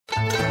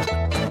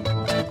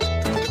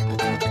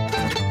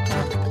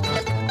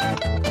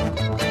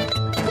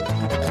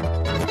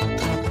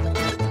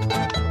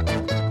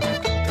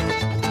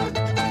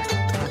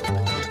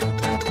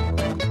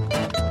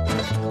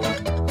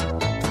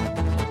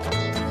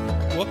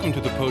Welcome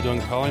to the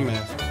Podunk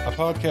Polymath, a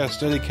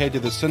podcast dedicated to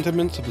the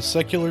sentiments of the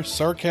secular,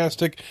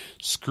 sarcastic,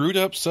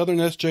 screwed-up Southern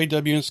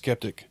SJW and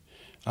skeptic.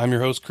 I'm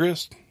your host,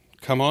 Chris.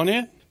 Come on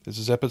in. This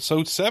is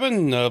episode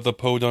 7 of the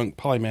Podunk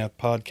Polymath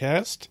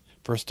podcast.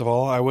 First of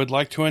all, I would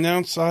like to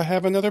announce I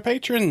have another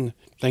patron.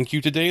 Thank you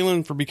to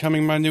Daylin for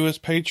becoming my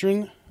newest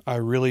patron. I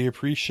really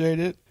appreciate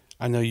it.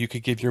 I know you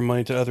could give your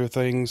money to other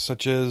things,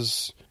 such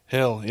as,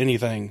 hell,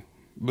 anything.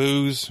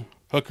 Booze,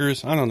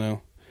 hookers, I don't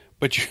know.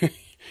 But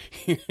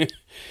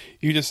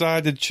you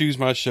decided to choose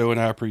my show,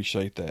 and I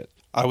appreciate that.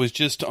 I was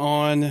just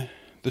on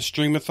the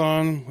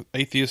Streamthon with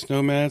Atheist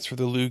Nomads for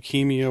the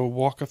leukemia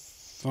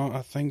walkathon.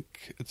 I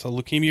think it's a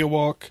leukemia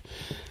walk.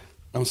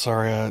 I'm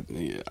sorry.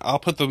 I'll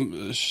put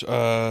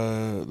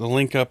the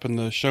link up in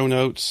the show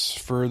notes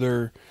for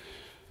their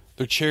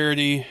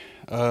charity.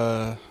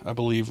 I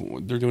believe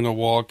they're doing a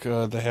walk.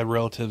 They had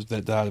relatives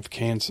that died of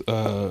cancer,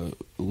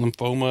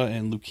 lymphoma,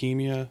 and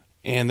leukemia.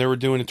 And they were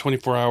doing a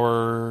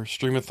 24-hour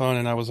streamathon,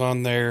 and I was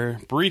on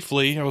there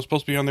briefly. I was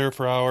supposed to be on there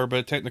for an hour,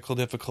 but technical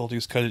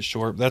difficulties cut it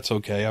short. That's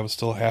okay. I was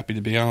still happy to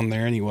be on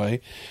there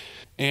anyway.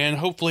 And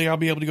hopefully I'll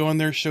be able to go on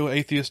there and show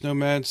Atheist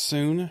Nomads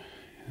soon.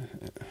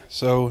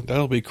 So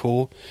that'll be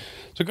cool.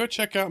 So go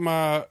check out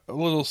my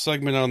little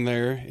segment on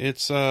there.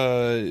 It's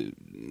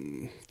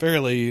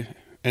fairly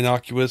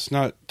innocuous,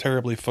 not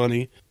terribly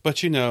funny.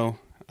 But I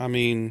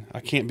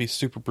can't be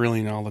super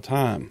brilliant all the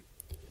time.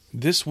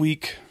 This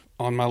week,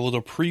 on my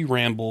little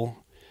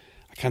pre-ramble,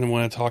 I kind of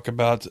want to talk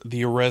about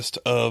the arrest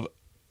of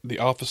the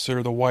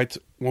officer, the white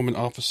woman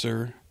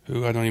officer,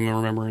 who I don't even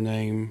remember her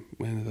name,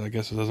 and I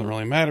guess it doesn't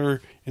really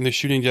matter, in the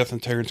shooting death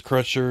of Terrence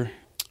Crutcher.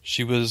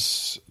 She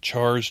was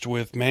charged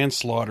with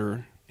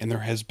manslaughter, and there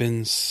has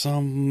been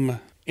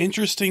some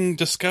interesting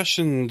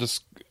discussion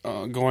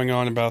going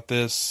on about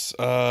this.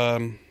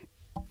 There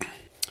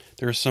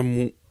are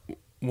some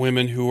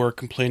women who are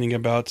complaining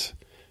about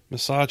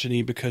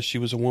misogyny because she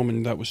was a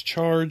woman that was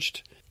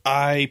charged.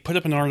 I put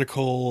up an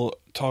article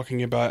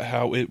talking about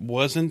how it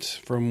wasn't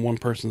from one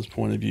person's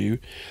point of view.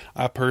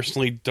 I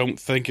personally don't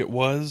think it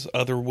was.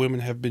 Other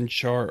women have been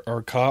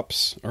are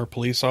cops or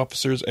police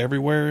officers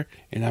everywhere,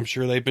 and I'm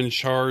sure they've been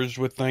charged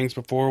with things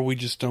before. We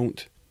just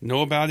don't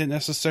know about it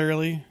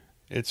necessarily.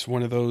 It's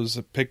one of those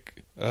you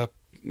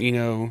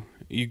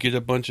get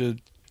a bunch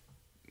of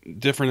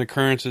different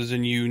occurrences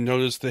and you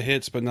notice the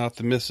hits but not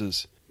the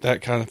misses.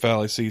 That kind of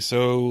fallacy.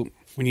 So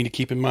we need to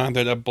keep in mind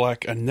that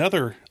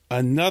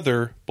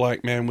another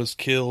black man was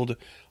killed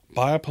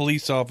by a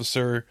police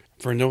officer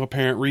for no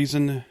apparent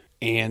reason,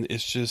 and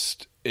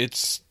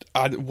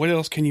what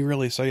else can you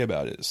really say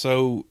about it?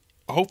 So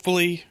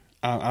hopefully,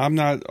 I'm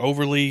not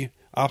overly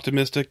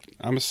optimistic.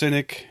 I'm a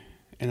cynic,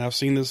 and I've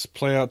seen this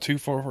play out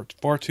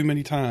far too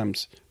many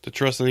times to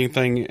trust that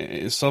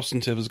anything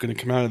substantive is going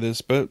to come out of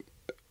this, but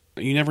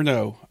you never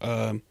know.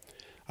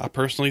 I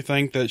personally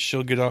think that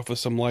she'll get off with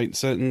some light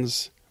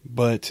sentence,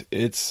 but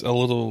it's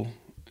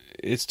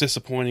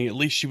disappointing. At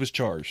least she was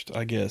charged,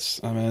 I guess.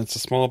 I mean, it's a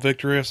small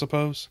victory, I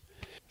suppose.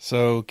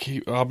 So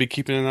I'll be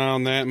keeping an eye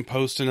on that and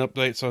posting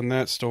updates on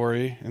that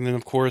story. And then,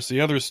 of course,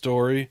 the other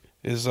story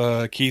is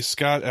Keith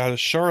Scott out of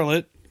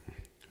Charlotte,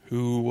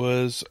 who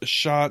was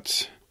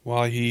shot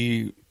while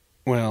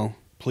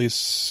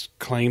police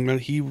claimed that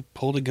he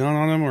pulled a gun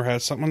on him or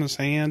had something in his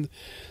hand.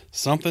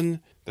 Something.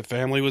 The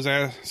family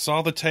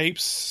saw the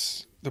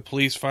tapes. The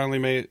police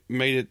finally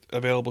made it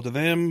available to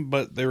them,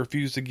 but they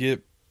refused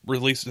to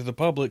release it to the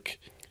public.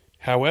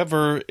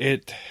 However,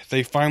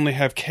 they finally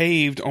have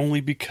caved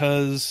only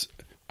because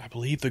I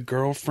believe the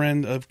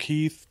girlfriend of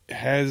Keith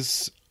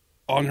has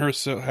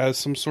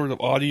some sort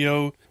of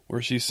audio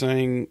where she's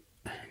saying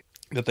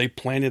that they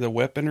planted a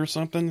weapon or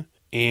something,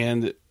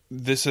 and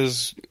this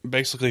has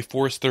basically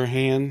forced their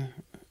hand.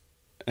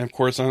 And of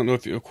course, I don't know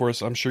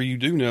I'm sure you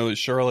do know that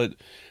Charlotte,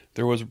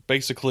 there was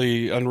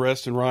basically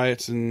unrest and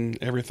riots and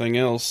everything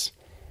else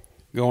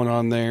going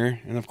on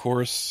there. And of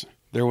course,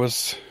 there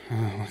was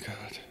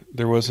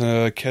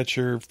a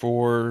catcher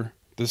for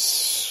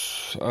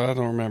this, I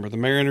don't remember, the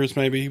Mariners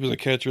maybe. He was a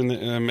catcher, in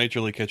the major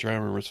league catcher. I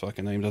don't remember his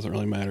fucking name, doesn't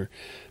really matter.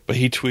 But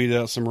he tweeted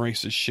out some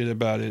racist shit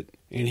about it,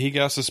 and he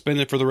got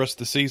suspended for the rest of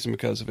the season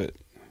because of it,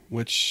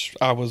 which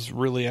I was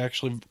really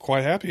actually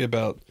quite happy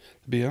about,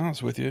 to be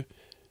honest with you.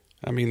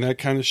 I mean, that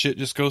kind of shit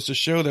just goes to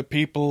show that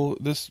people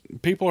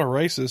are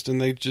racist,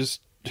 and they just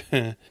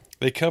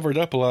they cover it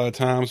up a lot of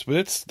times, but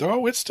it's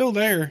still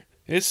there.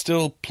 It's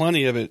still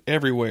plenty of it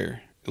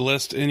everywhere.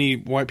 Lest any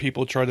white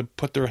people try to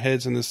put their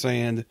heads in the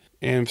sand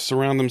and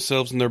surround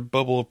themselves in their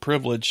bubble of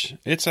privilege.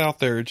 It's out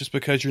there. Just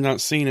because you're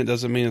not seeing it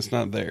doesn't mean it's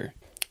not there.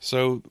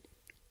 So,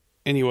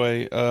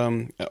 anyway,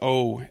 and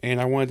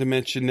I wanted to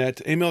mention that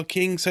ML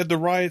King said the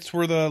riots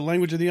were the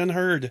language of the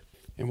unheard.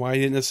 And while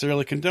he didn't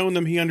necessarily condone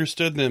them, he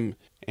understood them.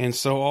 And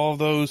so all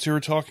those who are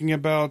talking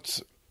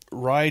about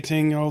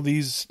rioting, all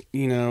these,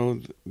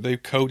 they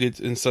code it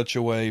in such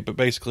a way, but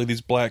basically these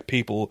black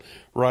people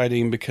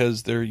rioting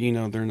because they're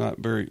not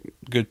very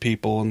good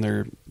people and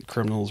they're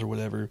criminals or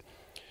whatever.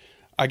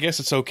 I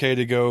guess it's okay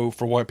to go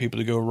for white people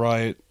to go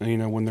riot,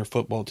 when their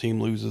football team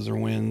loses or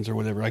wins or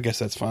whatever. I guess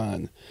that's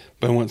fine.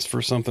 But when it's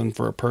for something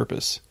for a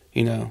purpose,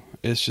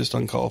 it's just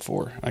uncalled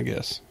for, I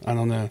guess. I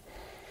don't know.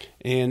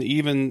 And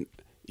even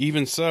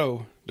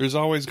so, there's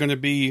always going to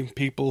be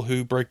people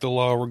who break the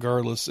law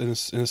regardless in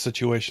a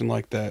situation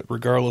like that,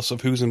 regardless of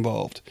who's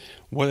involved.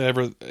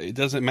 Whatever, it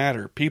doesn't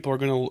matter. People are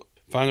going to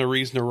find a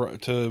reason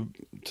to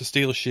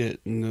steal shit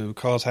and to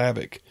cause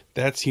havoc.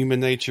 That's human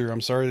nature.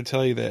 I'm sorry to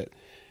tell you that.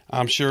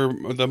 I'm sure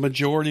the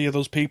majority of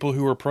those people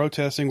who were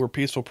protesting were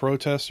peaceful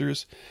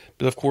protesters.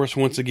 But of course,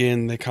 once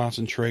again, they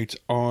concentrate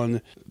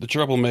on the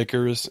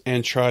troublemakers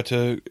and try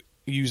to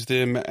use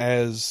them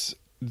as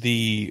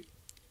trying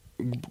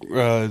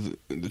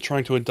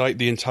to indict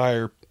the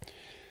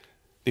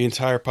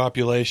entire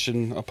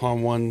population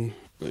upon one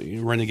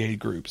renegade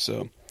group.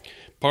 So,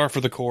 par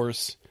for the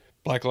course.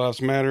 Black Lives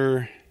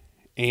Matter,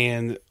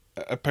 and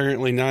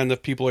apparently not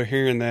enough people are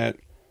hearing that,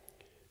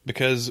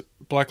 because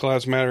Black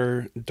Lives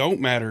Matter don't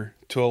matter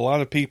to a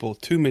lot of people,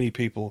 too many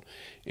people,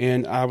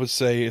 and I would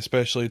say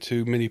especially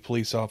to many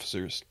police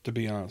officers, to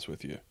be honest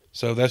with you.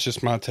 So that's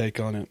just my take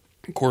on it.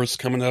 Of course,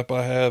 coming up,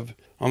 I have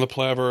on the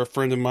palaver a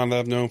friend of mine that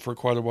I've known for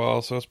quite a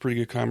while, so it's pretty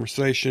good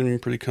conversation,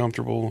 pretty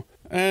comfortable,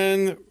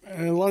 and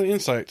a lot of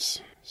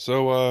insights.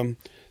 So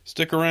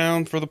stick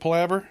around for the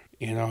palaver,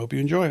 and I hope you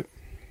enjoy it.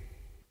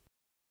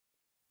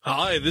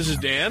 Hi, this is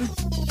Dan,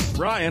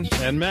 Ryan,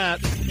 and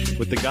Matt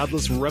with the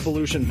Godless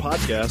Revolution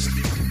podcast.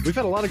 We've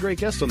had a lot of great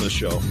guests on this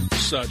show,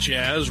 such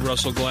as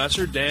Russell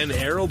Glasser, Dan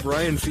Harrell,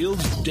 Brian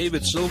Fields,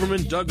 David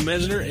Silverman, Doug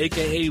Mesner,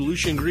 a.k.a.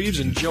 Lucian Greaves,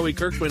 and Joey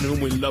Kirkman,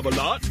 whom we love a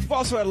lot. We've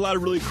also had a lot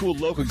of really cool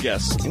local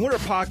guests. And we're a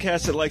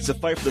podcast that likes to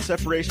fight for the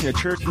separation of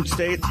church and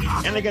state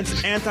and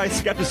against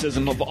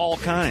anti-skepticism of all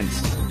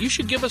kinds. You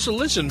should give us a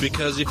listen,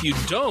 because if you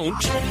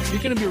don't,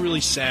 you're going to be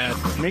really sad.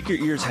 Make your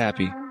ears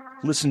happy.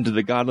 Listen to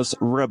the Godless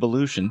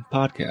Revolution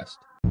podcast.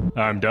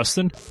 I'm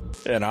Dustin.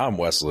 And I'm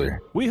Wesley.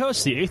 We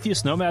host the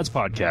Atheist Nomads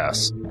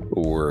podcast.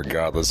 We're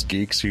godless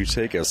geeks who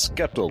take a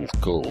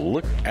skeptical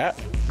look at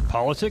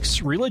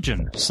politics,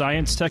 religion,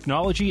 science,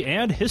 technology,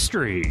 and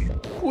history.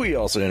 We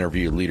also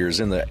interview leaders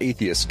in the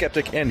atheist,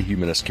 skeptic, and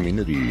humanist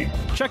community.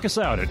 Check us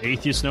out at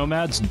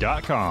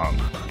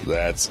atheistnomads.com.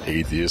 That's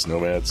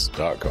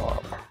atheistnomads.com.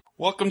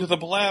 Welcome to the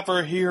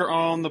palaver here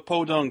on the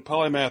Podunk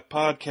Polymath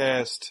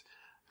podcast.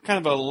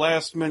 Kind of a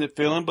last-minute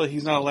feeling, but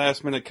he's not a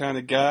last-minute kind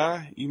of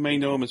guy. You may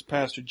know him as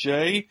Pastor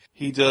J.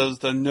 He does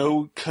the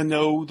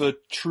Comeau the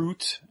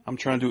Truth. I'm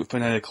trying to do it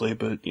phonetically,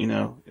 but,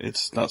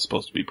 it's not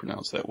supposed to be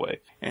pronounced that way.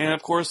 And,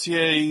 of course,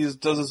 he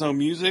does his own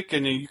music,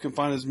 and you can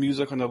find his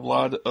music on a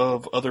lot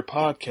of other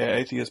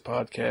atheist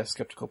podcasts,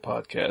 skeptical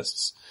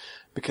podcasts,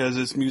 because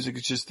his music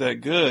is just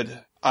that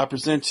good. I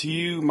present to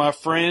you my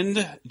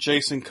friend,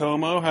 Jason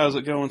Comeau. How's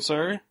it going,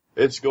 sir?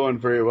 It's going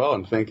very well,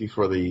 and thank you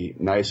for the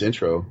nice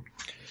intro.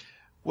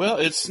 Well,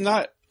 it's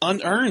not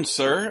unearned,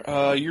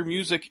 sir. Your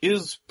music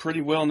is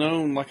pretty well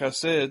known, like I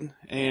said,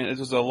 and it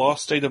is a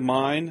lost state of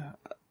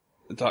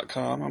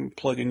mind.com. I'm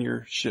plugging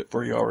your shit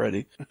for you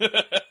already.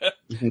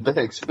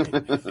 Thanks.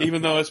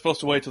 Even though it's supposed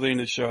to wait till the end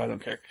of the show, I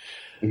don't care.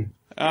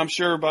 I'm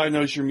sure everybody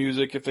knows your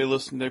music. If they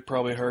listen, they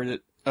probably heard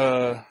it,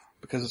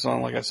 because it's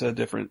on, like I said,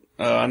 different.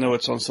 I know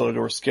it's on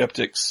Cellador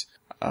Skeptics.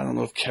 I don't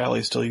know if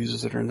Callie still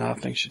uses it or not. I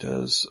think she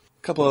does.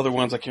 A couple other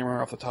ones I can't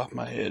remember off the top of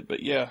my head,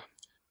 but yeah.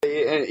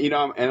 And,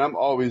 I'm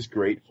always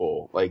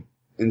grateful, like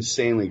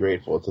insanely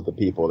grateful to the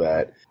people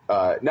that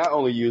not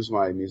only use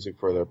my music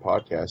for their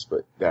podcast,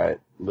 but that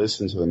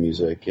listen to the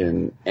music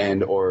and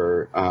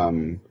or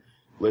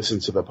listen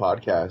to the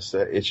podcast.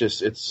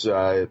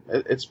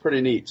 It's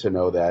pretty neat to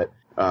know that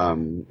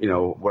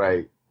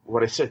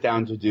what I sit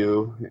down to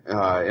do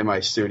in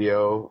my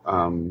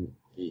studio.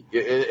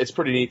 It's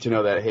pretty neat to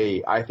know that,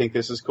 hey, I think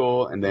this is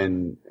cool, and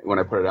then when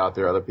I put it out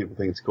there, other people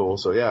think it's cool.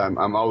 So yeah,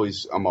 I'm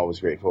always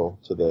grateful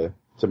to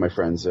my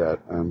friends that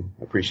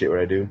appreciate what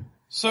I do.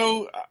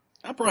 So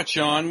I brought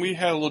you on. We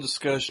had a little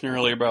discussion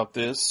earlier about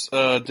this,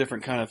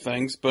 different kind of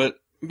things, but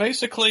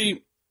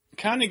basically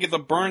kind of get the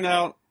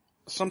burnout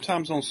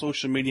sometimes on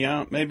social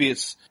media.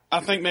 I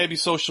think maybe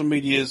social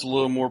media is a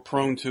little more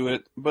prone to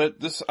it,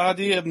 but this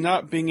idea of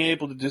not being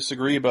able to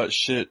disagree about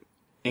shit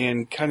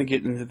and kind of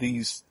getting into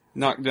these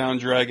knockdown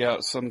drag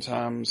out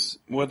sometimes,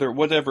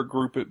 whatever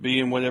group it be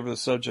and whatever the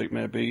subject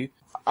may be.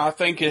 I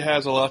think it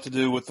has a lot to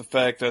do with the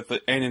fact that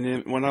the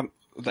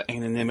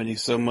anonymity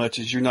so much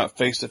is you're not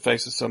face to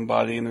face with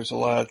somebody, and there's a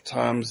lot of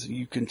times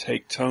you can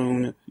take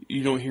tone.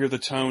 You don't hear the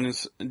tone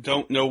and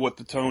don't know what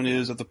the tone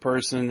is of the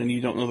person, and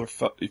you don't know their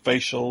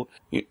facial,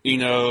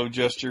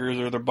 gestures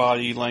or their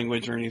body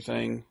language or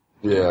anything.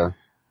 Yeah.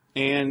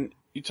 And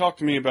you talked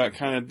to me about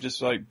kind of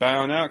just like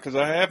bowing out, because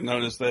I have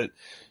noticed that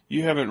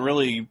you haven't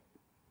really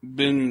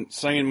been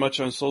saying much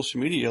on social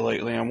media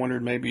lately. I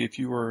wondered maybe if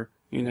you were,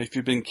 if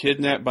you've been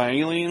kidnapped by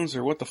aliens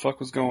or what the fuck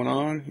was going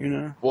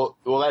on, Well,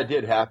 that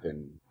did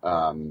happen.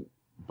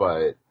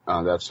 But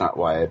that's not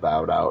why I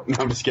bowed out. No,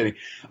 I'm just kidding.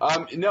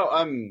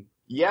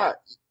 Yeah,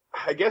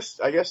 I guess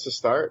to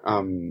start,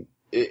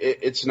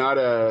 it's not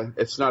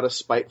a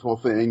spiteful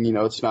thing,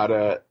 it's not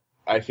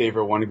I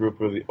favor one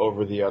group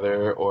over the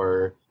other,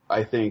 or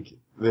I think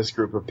this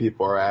group of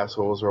people are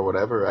assholes or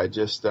whatever. I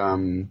just,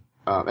 and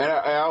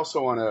I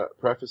also want to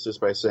preface this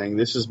by saying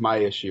this is my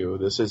issue.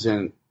 This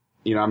isn't,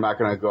 I'm not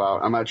going to go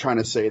out. I'm not trying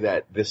to say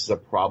that this is a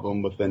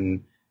problem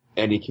within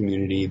any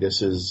community.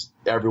 This is,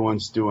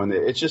 everyone's doing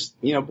it. It's just,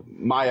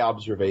 my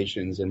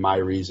observations and my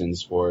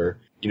reasons for,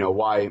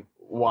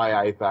 why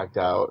I backed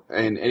out.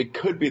 And it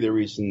could be the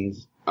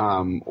reasons,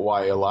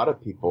 why a lot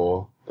of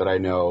people that I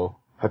know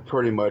have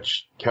pretty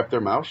much kept their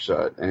mouth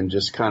shut and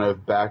just kind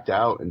of backed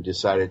out and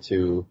decided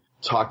to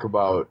talk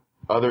about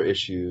other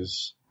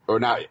issues, or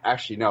not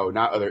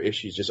other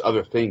issues, just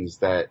other things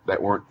that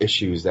weren't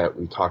issues that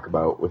we talk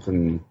about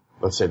within,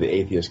 let's say, the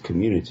atheist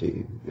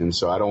community. And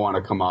so I don't want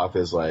to come off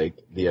as like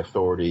the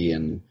authority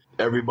and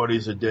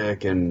everybody's a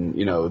dick and,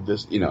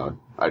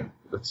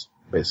 that's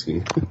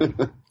basically.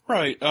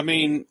 Right. I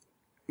mean,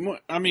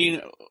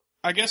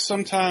 I guess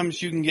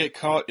sometimes you can get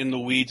caught in the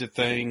weeds of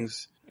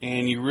things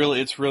and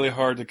it's really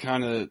hard to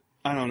kind of,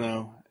 I don't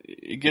know,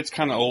 it gets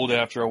kind of old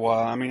after a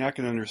while. I mean, I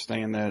can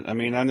understand that. I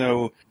mean, I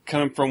know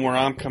coming from where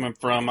I'm coming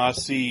from, I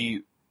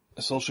see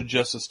social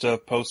justice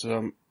stuff posted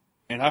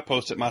and I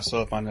post it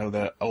myself. I know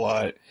that a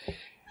lot.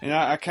 And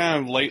I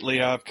kind of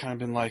lately, I've kind of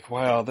been like,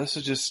 wow, this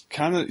is just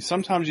kind of,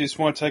 sometimes you just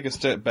want to take a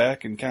step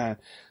back and kind of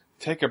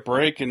take a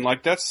break. And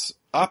like,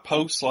 I'll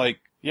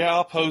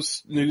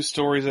post news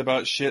stories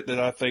about shit that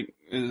I think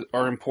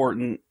are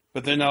important.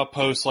 But then I'll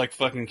post like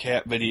fucking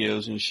cat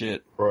videos and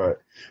shit. Right.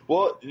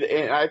 Well,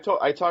 and I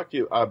talked to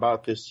you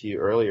about this to you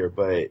earlier,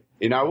 but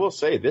I will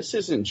say this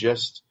isn't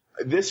just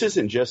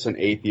an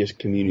atheist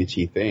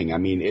community thing. I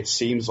mean, it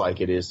seems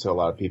like it is to a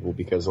lot of people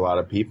because a lot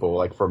of people,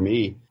 like for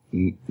me,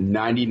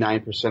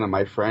 99% of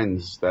my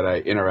friends that I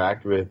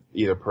interact with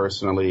either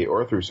personally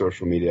or through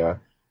social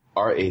media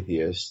are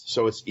atheists.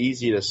 So it's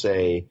easy to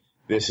say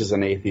this is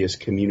an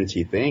atheist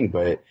community thing,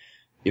 but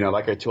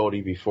like I told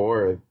you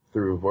before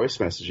through voice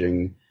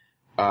messaging,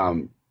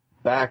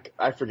 back,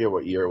 I forget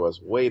what year it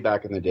was, way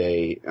back in the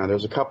day,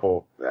 there's a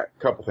couple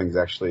things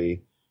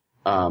actually.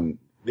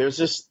 There's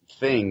this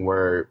thing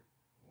where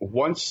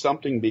once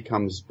something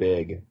becomes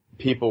big,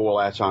 people will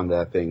latch on to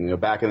that thing.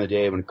 Back in the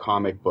day when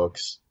comic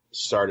books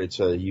started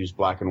to use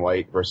black and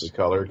white versus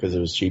color because it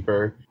was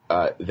cheaper,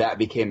 that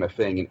became a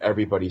thing and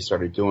everybody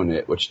started doing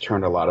it, which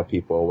turned a lot of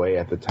people away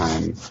at the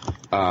time.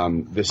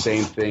 The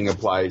same thing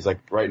applies, like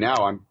right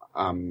now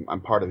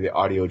I'm part of the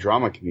audio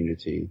drama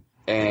community.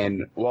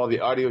 And while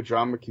the audio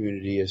drama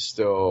community is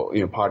still,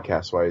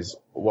 podcast-wise,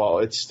 while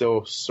it's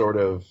still sort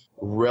of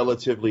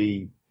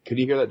relatively... Can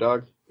you hear that,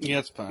 dog? Yeah,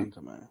 it's fine.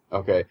 Come on.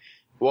 Okay.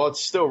 Well, it's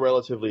still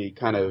relatively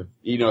kind of,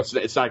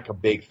 it's not like a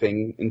big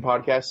thing in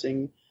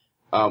podcasting.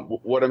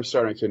 What I'm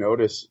starting to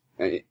notice,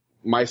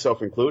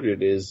 myself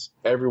included, is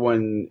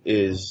everyone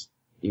is,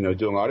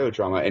 doing audio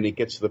drama, and it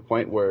gets to the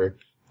point where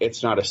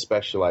it's not a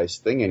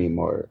specialized thing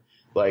anymore.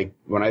 Like,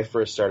 when I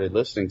first started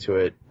listening to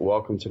it,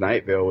 Welcome to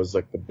Night Vale was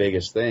like the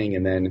biggest thing.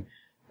 And then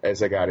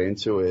as I got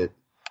into it,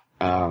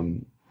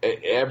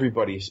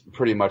 everybody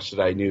pretty much that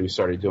I knew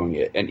started doing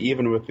it. And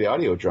even with the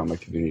audio drama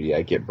community,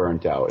 I get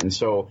burnt out. And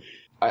so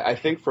I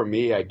think for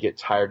me, I get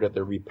tired of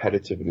the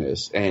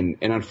repetitiveness. And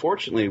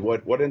unfortunately,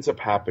 what ends up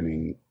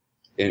happening,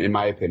 in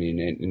my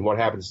opinion, and what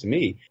happens to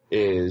me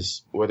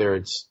is whether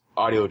it's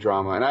audio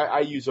drama, and I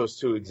use those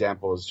two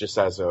examples just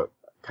as a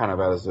kind of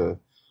as a,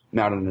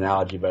 not an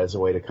analogy, but as a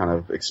way to kind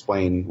of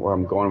explain where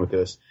I'm going with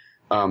this.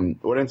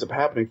 What ends up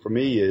happening for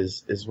me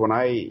is when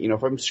I,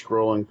 if I'm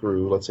scrolling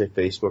through, let's say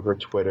Facebook or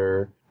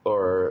Twitter,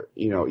 or,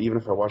 even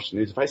if I watch the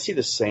news, if I see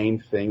the same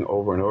thing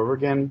over and over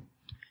again,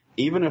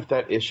 even if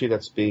that issue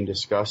that's being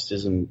discussed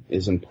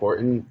is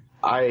important,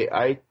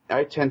 I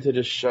tend to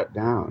just shut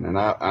down and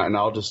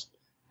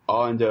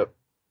I'll end up,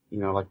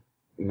 like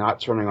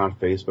not turning on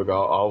Facebook.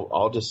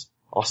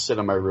 I'll sit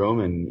in my room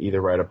and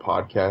either write a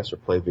podcast or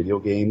play video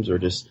games or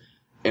just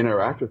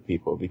interact with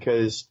people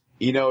because,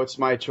 it's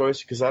my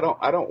choice because I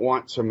don't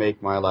want to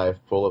make my life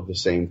full of the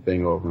same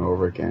thing over and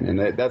over again.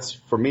 And that's,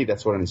 for me,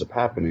 that's what ends up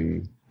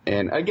happening.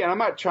 And again, I'm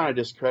not trying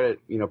to discredit,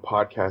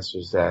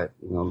 podcasters that,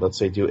 let's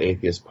say do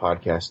atheist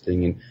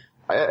podcasting. And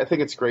I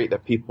think it's great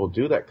that people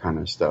do that kind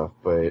of stuff.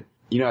 But,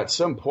 at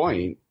some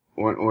point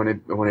when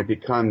it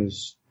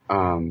becomes,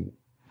 an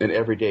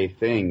everyday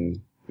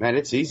thing, man,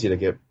 it's easy to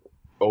get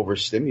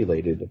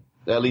overstimulated.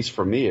 At least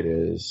for me it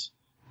is.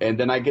 And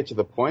then I get to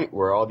the point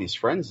where all these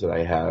friends that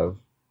I have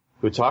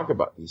who talk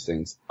about these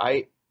things,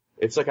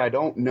 it's like I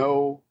don't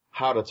know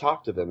how to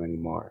talk to them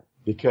anymore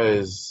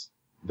because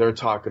they're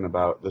talking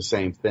about the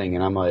same thing.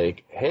 And I'm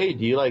like, hey,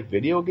 do you like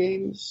video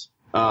games?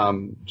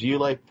 Do you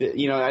like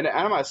and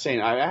I'm not saying,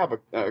 I have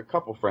a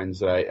couple friends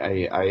that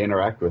I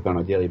interact with on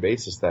a daily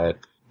basis that,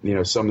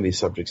 some of these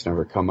subjects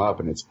never come up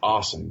and it's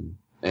awesome.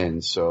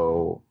 And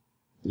so,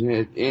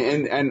 and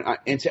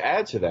to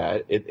add to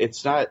that,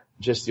 it's not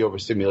just the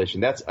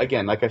overstimulation. That's,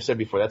 again, like I've said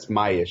before, that's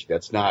my issue.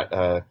 That's not,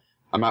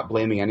 I'm not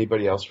blaming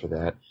anybody else for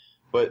that.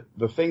 But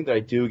the thing that I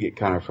do get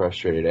kind of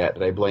frustrated at,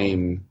 that I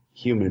blame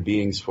human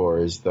beings for,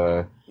 is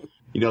the,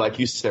 like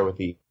you said with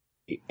the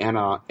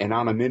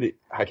anonymity.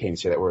 I can't even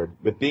say that word,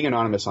 but being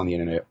anonymous on the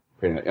internet,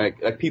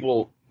 like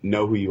people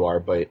know who you are,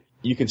 but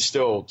you can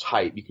still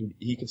type.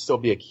 You can still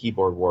be a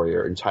keyboard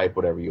warrior and type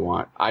whatever you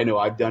want. I know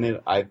I've done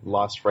it. I've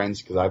lost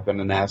friends because I've been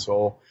an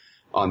asshole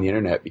on the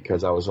internet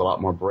because I was a lot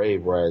more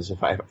brave. Whereas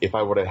if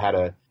I would have had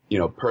a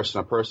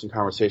person-to-person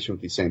conversation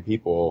with these same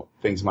people,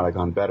 things might have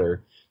gone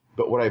better.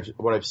 But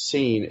what I've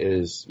seen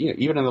is,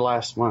 even in the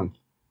last month,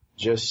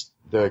 just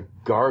the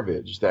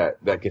garbage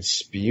that gets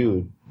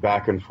spewed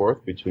back and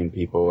forth between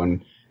people.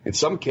 And in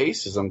some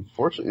cases,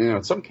 unfortunately,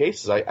 in some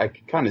cases, I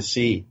can kind of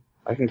see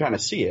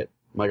it.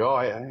 I'm like, oh,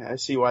 I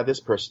see why this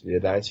person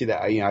did that. I see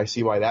that, I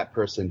see why that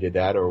person did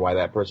that or why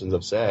that person's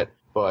upset.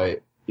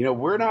 But,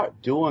 we're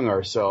not doing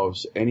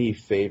ourselves any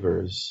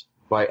favors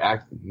by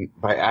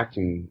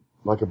acting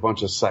like a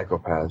bunch of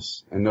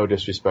psychopaths, and no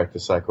disrespect to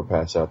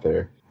psychopaths out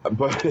there.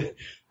 But,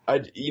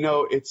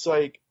 it's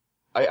like,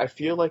 I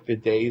feel like the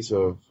days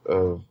of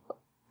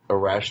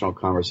irrational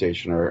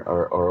conversation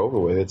are over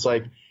with. It's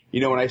like,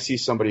 when I see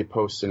somebody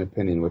post an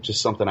opinion, which is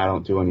something I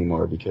don't do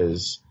anymore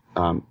because,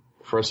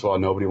 first of all,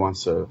 nobody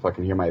wants to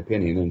fucking hear my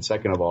opinion. And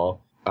second of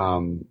all,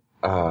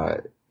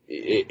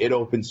 it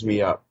opens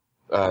me up,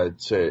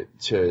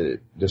 to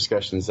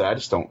discussions that I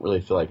just don't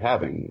really feel like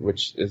having,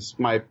 which is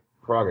my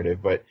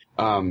prerogative. But,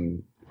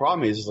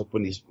 problem is like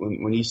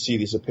when you see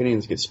these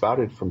opinions get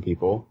spouted from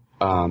people,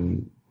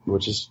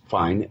 which is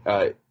fine,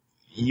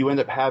 you end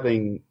up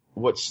having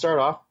what start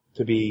off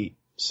to be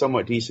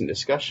somewhat decent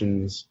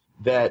discussions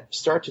that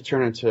start to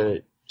turn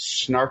into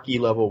snarky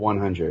level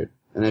 100.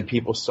 And then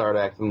people start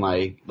acting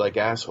like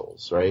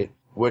assholes, right?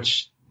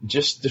 Which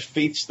just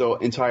defeats the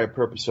entire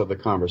purpose of the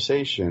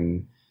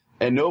conversation.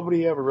 And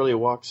nobody ever really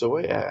walks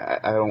away.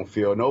 I don't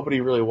feel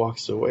nobody really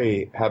walks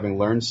away having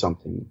learned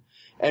something.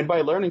 And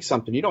by learning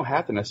something, you don't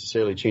have to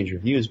necessarily change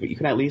your views, but you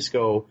can at least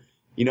go,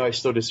 I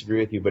still disagree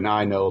with you, but now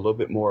I know a little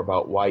bit more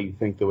about why you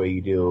think the way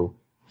you do.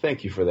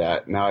 Thank you for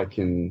that. Now I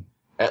can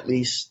at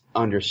least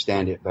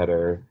understand it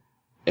better.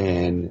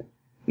 And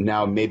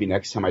now maybe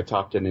next time I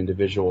talk to an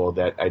individual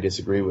that I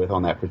disagree with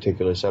on that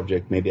particular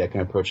subject, maybe I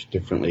can approach it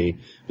differently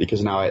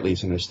because now I at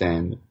least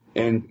understand.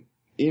 And,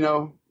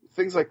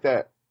 things like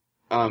that,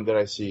 that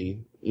I see,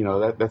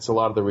 that's a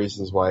lot of the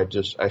reasons why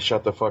I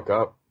shut the fuck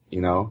up,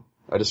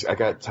 I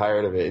got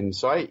tired of it. And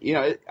so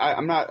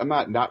I'm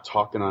not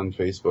talking on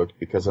Facebook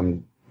because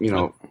I'm,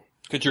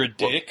 Because you're a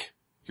dick?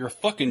 You're a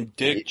fucking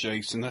dick,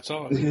 Jason. That's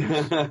all.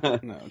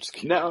 No, I'm just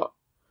kidding.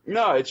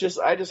 No, it's just,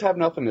 I just have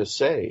nothing to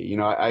say.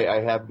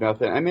 I have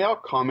nothing. I mean, I'll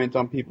comment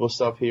on people's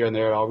stuff here and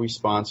there. I'll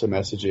respond to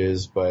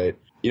messages, but,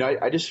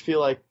 I just feel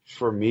like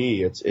for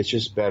me, it's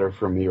just better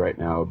for me right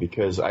now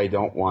because I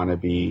don't want to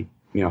be,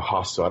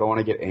 hostile. I don't want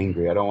to get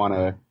angry. I want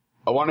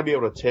to be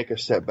able to take a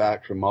step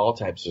back from all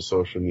types of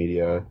social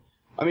media.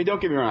 I mean,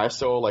 don't get me wrong. I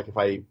still, if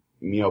I,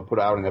 put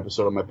out an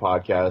episode of my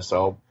podcast,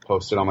 I'll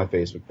post it on my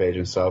Facebook page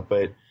and stuff,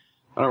 but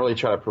I don't really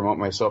try to promote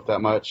myself that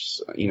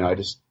much. I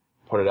just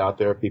put it out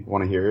there. If people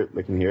want to hear it,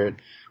 they can hear it.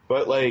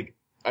 But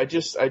I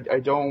just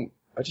don't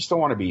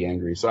want to be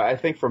angry. So I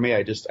think for me,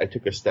 I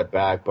took a step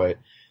back, but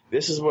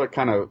this is what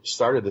kind of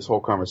started this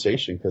whole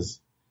conversation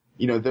because,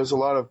 there's a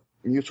lot of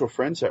mutual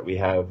friends that we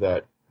have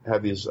that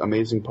have these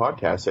amazing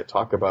podcasts that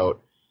talk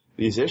about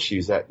these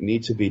issues that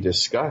need to be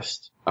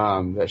discussed,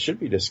 that should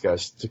be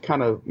discussed to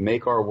kind of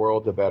make our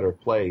world a better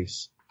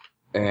place.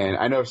 And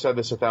I know I've said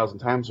this 1,000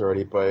 times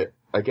already, but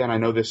again, I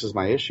know this is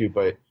my issue,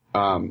 but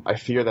I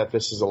fear that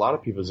this is a lot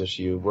of people's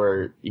issue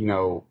where,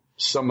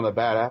 some of the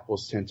bad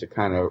apples tend to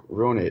kind of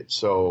ruin it.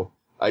 So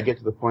I get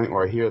to the point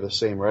where I hear the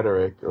same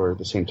rhetoric or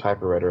the same type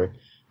of rhetoric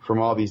from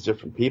all these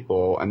different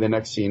people. And the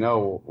next thing you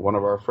know, one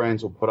of our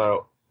friends will put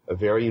out a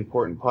very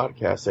important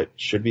podcast that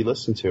should be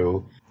listened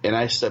to. And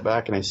I step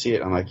back and I see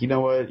it. I'm like, you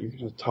know what? You're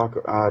going to talk.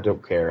 I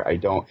don't care. I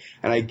don't.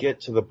 And I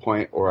get to the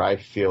point where I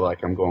feel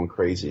like I'm going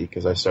crazy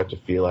because I start to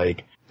feel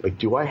like,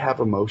 do I have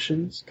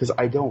emotions? Because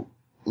I don't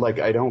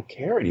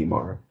care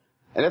anymore.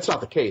 And that's not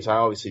the case. I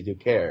obviously do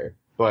care,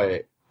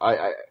 but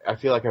I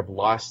feel like I've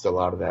lost a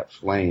lot of that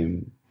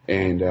flame.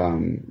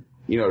 And,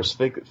 just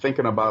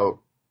thinking about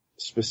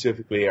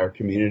specifically our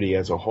community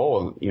as a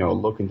whole,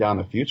 looking down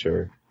the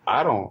future,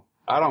 I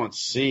don't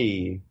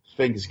see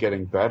things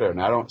getting better,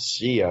 and I don't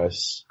see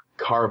us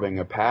carving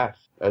a path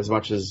as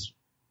much as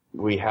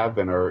we have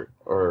been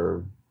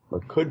or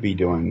could be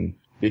doing,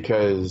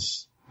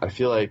 because I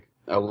feel like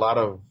a lot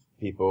of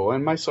people,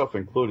 and myself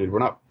included, we're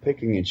not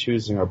picking and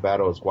choosing our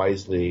battles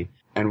wisely,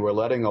 and we're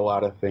letting a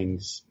lot of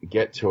things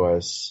get to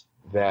us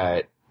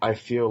that I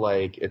feel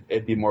like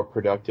it'd be more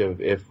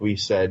productive if we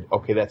said,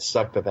 okay, that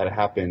sucked that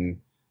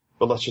happened,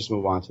 but let's just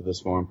move on to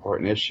this more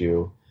important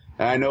issue.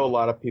 And I know a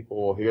lot of people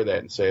will hear that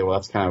and say, well,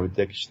 that's kind of a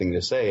dickish thing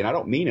to say. And I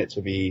don't mean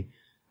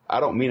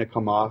to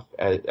come off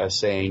as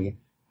saying,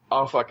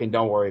 oh, fucking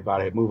don't worry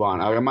about it, move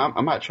on.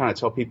 I'm not trying to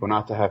tell people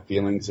not to have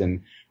feelings,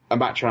 and I'm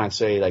not trying to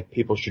say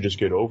people should just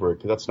get over it,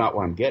 because that's not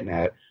what I'm getting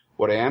at.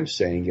 What I am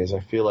saying is I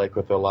feel like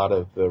with a lot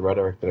of the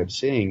rhetoric that I'm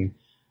seeing,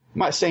 I'm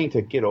not saying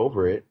to get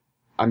over it.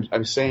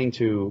 I'm saying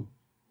to,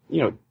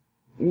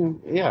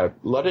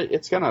 let it.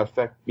 It's gonna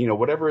affect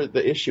whatever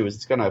the issue is.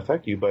 It's gonna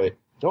affect you, but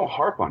don't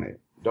harp on it.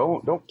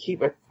 Don't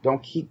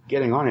keep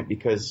getting on it,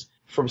 because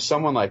from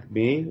someone like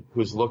me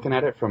who's looking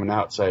at it from an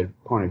outside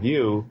point of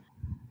view,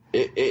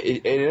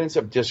 it ends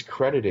up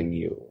discrediting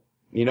you.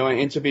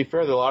 And to be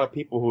fair, there are a lot of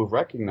people who have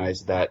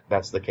recognized that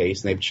that's the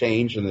case, and they've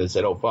changed, and they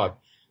said, "Oh fuck,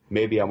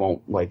 maybe I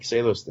won't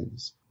say those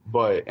things."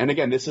 But, and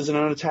again, this isn't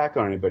an attack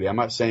on anybody. I'm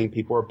not saying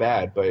people are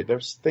bad, but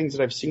there's things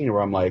that I've seen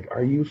where I'm like,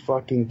 "Are you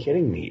fucking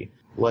kidding me?"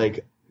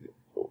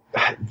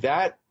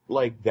 That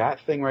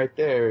thing right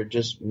there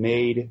just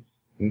made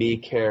me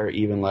care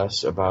even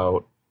less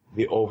about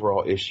the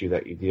overall issue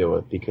that you deal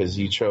with, because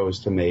you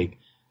chose to make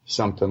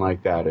something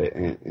like that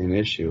an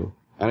issue.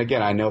 And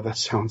again, I know that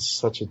sounds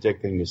such a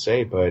dick thing to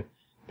say, but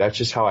that's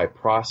just how I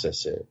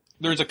process it.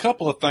 There's a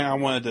couple of things I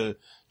wanted to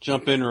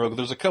jump in real quick.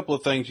 There's a couple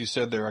of things you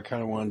said there I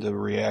kind of wanted to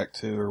react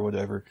to or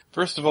whatever.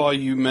 First of all,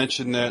 you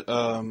mentioned that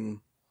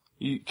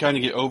you kind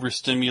of get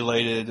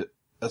overstimulated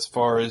as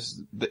far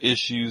as the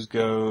issues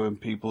go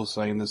and people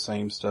saying the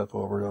same stuff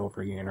over and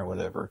over again or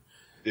whatever.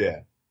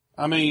 Yeah.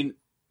 I mean,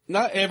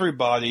 not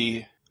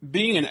everybody...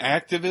 Being an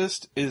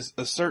activist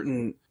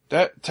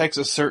that takes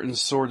a certain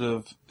sort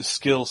of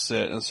skill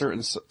set and a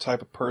certain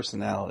type of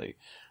personality.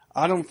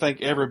 I don't think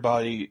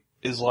everybody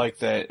is like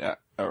that,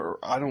 or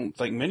I don't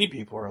think many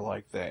people are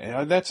like that,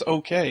 and that's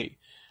okay.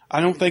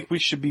 I don't think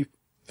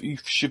you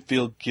should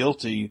feel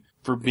guilty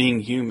for being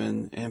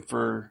human and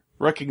for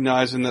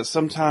recognizing that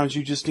sometimes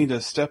you just need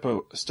to step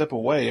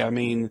away. I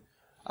mean,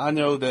 I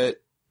know that,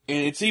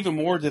 and it's even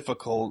more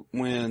difficult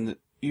when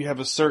you have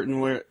a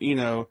certain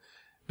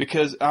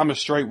because I'm a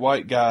straight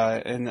white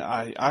guy and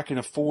I can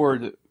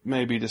afford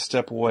maybe to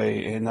step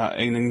away and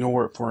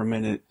ignore it for a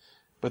minute.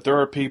 But there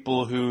are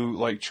people who,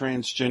 like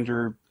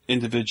transgender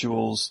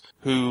individuals,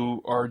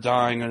 who are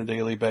dying on a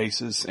daily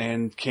basis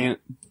and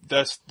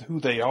that's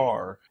who they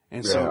are.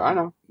 And yeah, so, I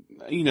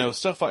know.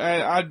 Stuff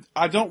like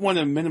I don't want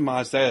to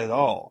minimize that at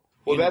all.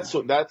 Well, that's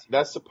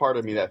the part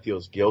of me that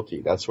feels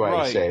guilty. That's why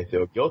I say I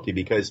feel guilty,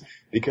 because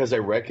I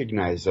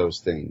recognize those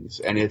things,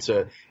 and it's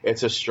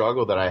a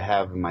struggle that I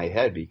have in my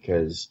head,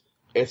 because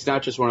it's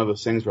not just one of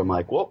those things where I'm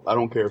like, well, I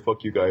don't care,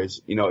 fuck you guys.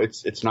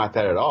 It's not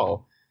that at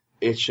all.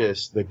 It's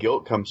just the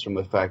guilt comes from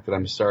the fact that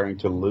I'm starting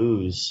to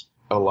lose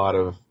a lot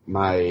of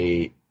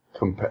my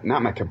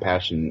not my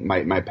compassion,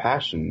 my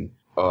passion,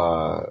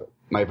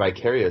 my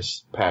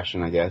vicarious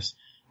passion, I guess.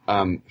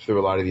 Through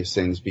a lot of these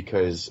things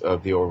because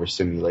of the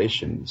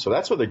overstimulation. So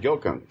that's where the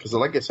guilt comes. Because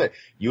like I said,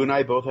 you and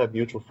I both have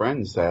mutual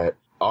friends that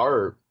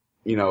are,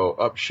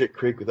 up shit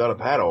creek without a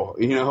paddle,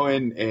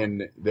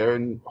 and they're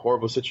in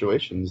horrible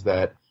situations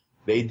that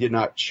they did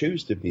not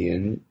choose to be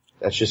in.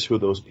 That's just who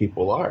those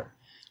people are.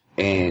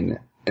 And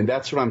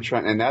that's what I'm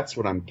trying, and that's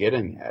what I'm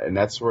getting at. And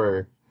that's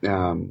where,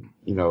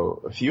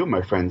 a few of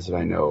my friends that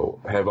I know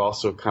have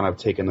also kind of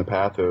taken the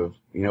path of,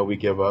 we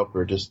give up,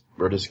 we're just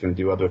going to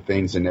do other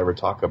things and never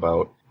talk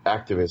about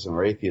activism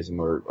or atheism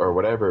or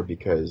whatever,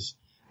 because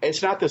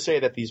it's not to say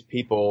that these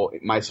people,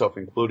 myself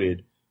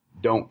included,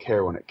 don't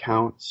care when it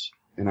counts.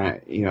 And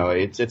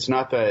it's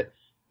not that,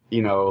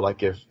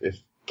 like if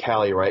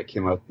Callie Wright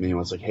came up to me and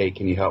was like, "Hey,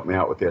 can you help me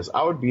out with this?"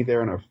 I would be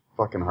there in a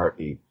fucking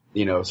heartbeat,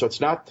 so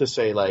it's not to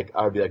say like,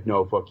 I would be like,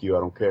 "No, fuck you,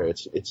 I don't care."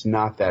 It's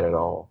not that at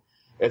all.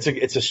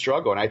 It's a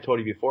struggle. And I told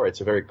you before,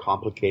 it's a very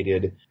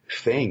complicated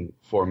thing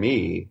for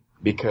me,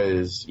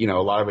 because, a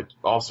lot of it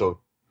also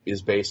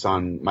is based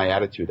on my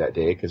attitude that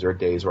day, because there are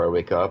days where I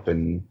wake up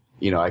and,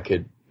 I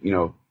could,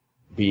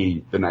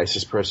 be the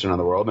nicest person in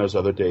the world. And there's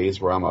other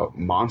days where I'm a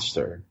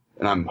monster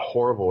and I'm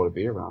horrible to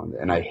be around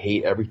and I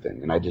hate everything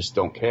and I just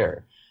don't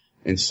care.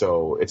 And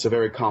so it's a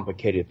very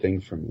complicated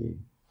thing for me.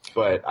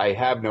 But I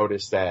have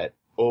noticed that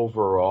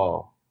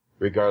overall,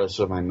 regardless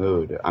of my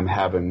mood, I'm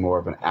having more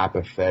of an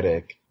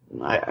apathetic,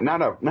 not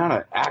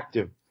an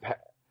active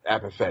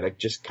apathetic,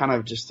 just kind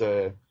of just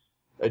a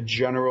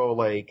general,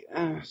 like,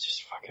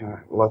 just fucking,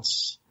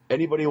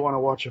 anybody want to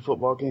watch a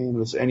football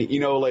game?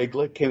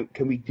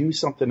 Can we do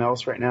something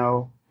else right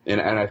now?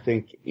 And I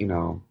think,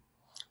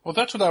 Well,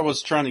 that's what I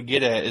was trying to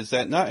get at, is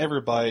that not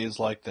everybody is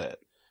like that.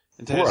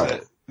 It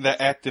has that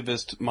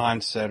activist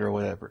mindset or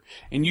whatever.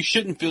 And you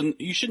shouldn't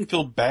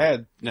feel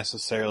bad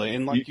necessarily.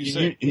 And like you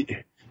said,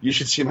 you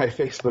should see my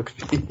Facebook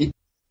feed.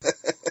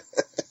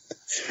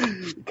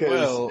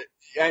 Well,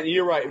 and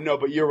you're right. No,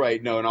 but you're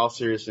right. No, in all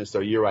seriousness, though,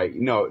 you're right.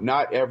 No,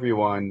 not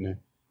everyone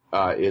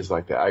is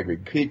like that. I agree.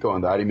 Keep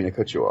going, though. I didn't mean to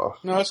cut you off.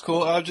 No, that's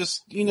cool. I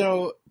just,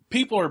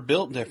 people are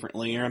built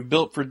differently and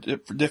built for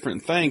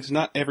different things.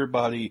 Not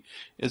everybody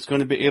is going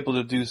to be able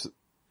to do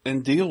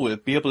and deal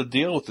with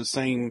the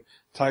same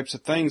types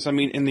of things. I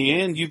mean, in the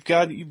end, you've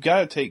got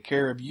to take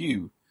care of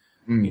you.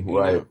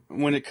 Right.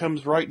 When it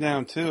comes right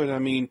down to it, I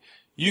mean,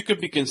 you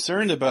could be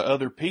concerned about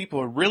other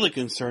people, really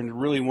concerned,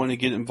 and really want to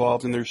get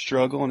involved in their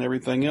struggle and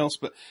everything else.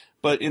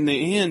 But in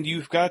the end,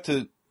 you've got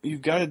to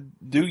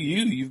do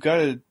you. You've got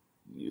to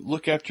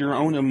look after your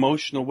own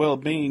emotional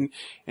well-being.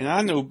 And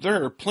I know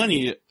there are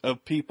plenty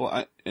of people,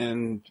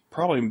 and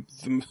probably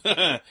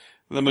the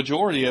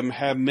majority of them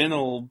have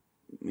mental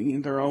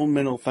their own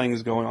mental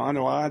things going on. I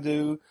know I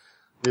do.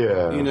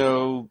 Yeah. You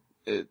know,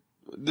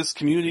 this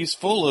community's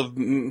full of,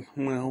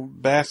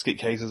 basket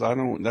cases.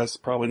 That's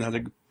probably not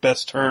the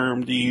best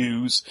term to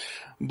use,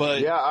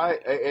 but. Yeah,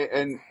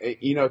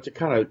 to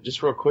kind of,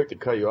 just real quick to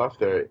cut you off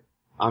there,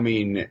 I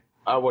mean,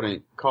 I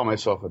wouldn't call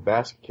myself a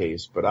basket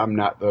case, but I'm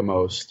not the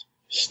most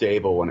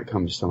stable when it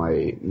comes to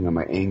my,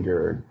 my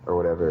anger or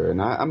whatever.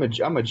 And I'm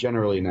a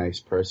generally nice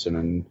person,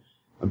 and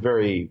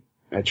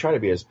I try to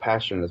be as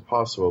passionate as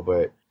possible,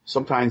 but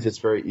sometimes it's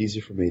very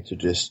easy for me to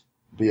just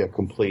be a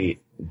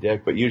complete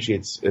dick, but usually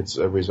it's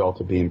a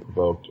result of being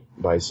provoked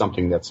by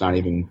something that's not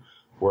even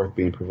worth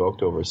being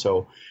provoked over.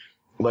 So,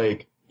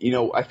 like,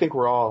 I think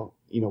we're all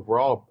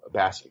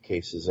basket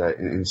cases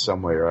in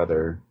some way or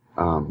other.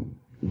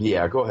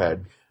 Yeah, go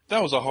ahead.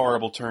 That was a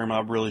horrible term.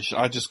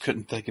 I just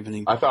couldn't think of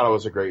any. I thought it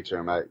was a great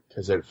term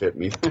because it fit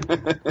me.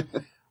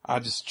 I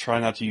just try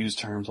not to use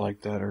terms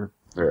like that, or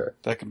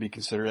that can be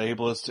considered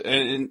ableist.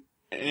 And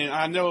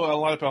I know a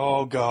lot of people,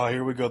 oh God,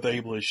 here we go, the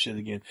ableist shit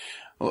again.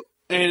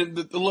 And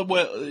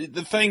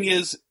the thing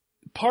is,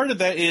 part of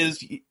that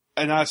is,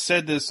 and I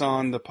said this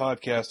on the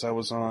podcast I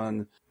was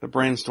on, the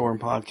Brainstorm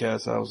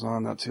podcast I was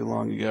on not too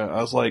long ago. I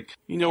was like,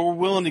 we're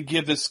willing to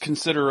give this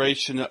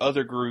consideration to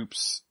other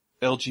groups,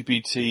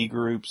 LGBT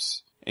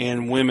groups,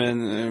 and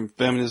women and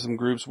feminism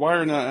groups.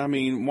 Why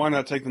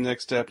not take the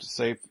next step to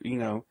say,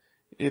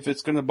 if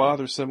it's going to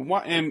bother someone,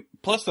 why? And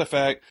plus the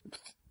fact,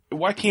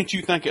 why can't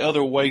you think of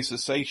other ways to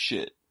say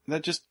shit?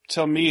 That just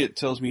tells me you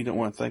don't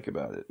want to think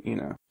about it,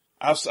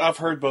 I've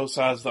heard both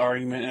sides of the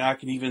argument,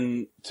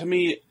 and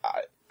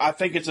I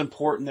think it's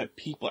important that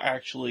people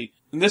actually,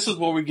 and this is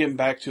what we're getting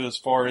back to as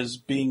far as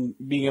being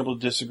able to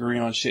disagree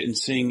on shit and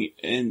seeing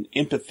and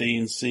empathy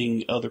and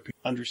seeing other people,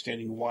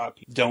 understanding why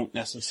people don't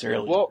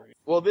necessarily agree.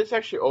 Well, this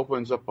actually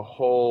opens up a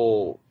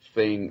whole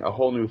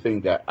new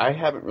thing that I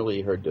haven't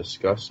really heard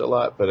discussed a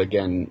lot, but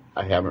again,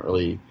 I haven't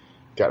really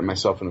gotten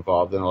myself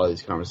involved in all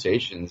these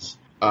conversations.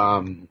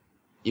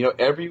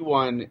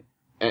 Everyone,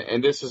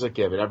 and this is a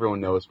given,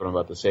 everyone knows what I'm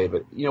about to say,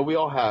 but, we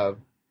all have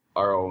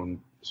our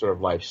own sort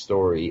of life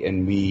story,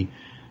 and we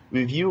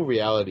view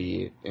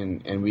reality,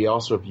 and we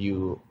also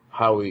view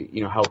how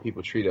how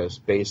people treat us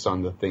based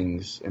on the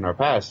things in our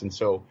past. And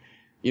so,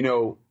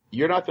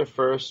 you're not the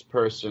first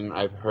person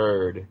I've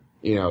heard,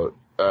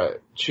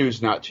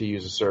 choose not to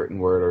use a certain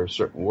word or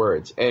certain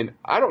words. And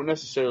I don't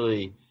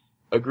necessarily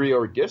agree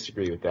or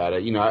disagree with that.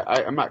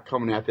 I'm not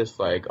coming at this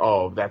like,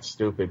 oh, that's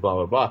stupid, blah,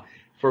 blah, blah.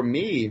 For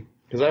me,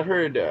 because I've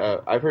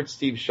heard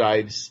Steve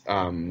Shives,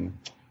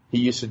 he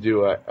used to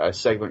do a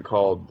segment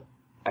called,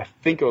 I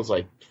think it was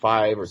like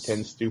 5 or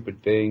 10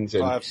 stupid things.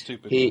 And 5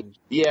 stupid things.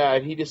 Yeah,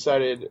 and he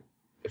decided,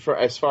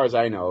 as far as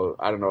I know,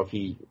 I don't know if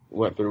he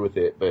went through with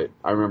it, but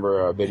I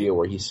remember a video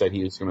where he said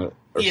he was going to,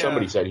 or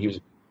somebody said he was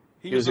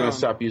going to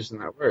stop using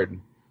that word.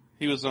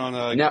 He was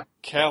on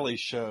Callie's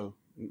show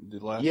the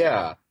last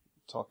time.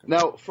 Talking.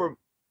 Now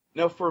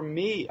for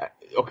me,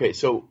 okay,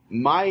 so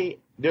I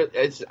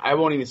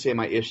won't even say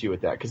my issue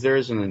with that, because there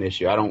isn't an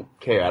issue. I don't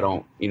care.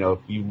 If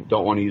you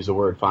don't want to use the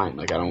word, fine.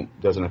 Like,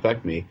 doesn't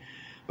affect me.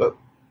 But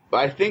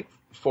I think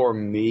for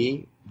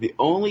me, the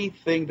only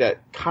thing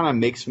that kind of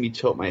makes me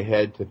tilt my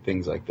head to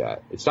things like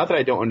that, it's not that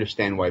I don't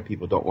understand why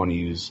people don't want to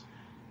use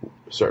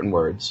certain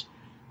words.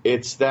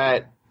 It's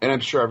that, and I'm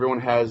sure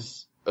everyone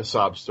has a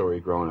sob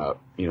story growing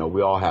up.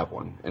 We all have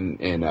one.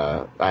 And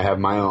I have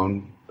my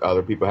own,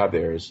 other people have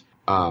theirs.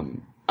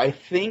 I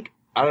think,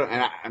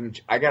 I'm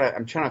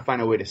trying to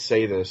find a way to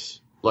say this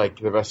like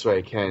the best way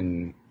I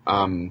can.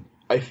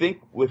 I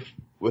think with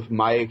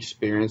my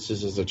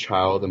experiences as a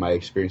child and my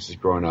experiences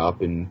growing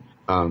up and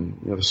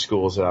the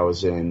schools that I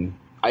was in,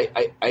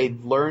 I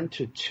learned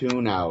to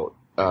tune out.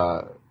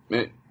 Not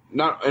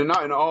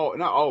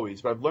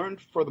always, but I've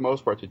learned for the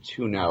most part to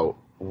tune out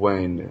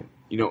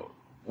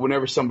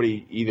whenever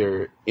somebody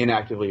either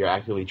inactively or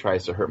actively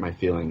tries to hurt my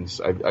feelings.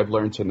 I've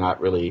learned to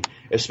not really,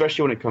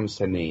 especially when it comes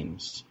to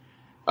names.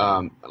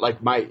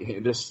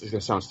 This is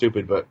gonna sound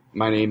stupid, but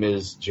my name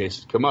is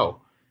Jason Comeau.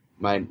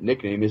 My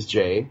nickname is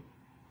Jay,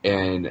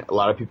 and a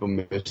lot of people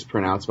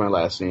mispronounce my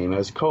last name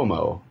as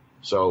Comeau.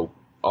 So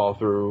all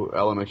through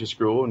elementary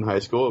school and high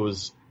school, it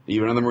was,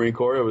 even in the Marine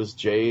Corps, it was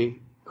Jay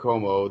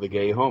Comeau, the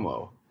gay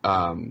homo.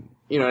 And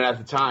at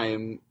the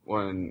time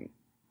when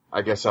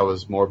I guess I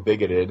was more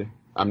bigoted,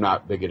 I'm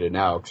not bigoted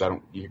now because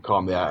you can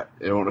call me that.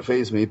 It won't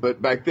faze me.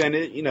 But back then,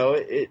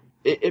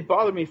 it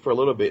bothered me for a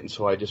little bit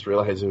until I just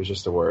realized it was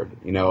just a word,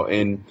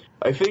 And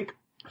I think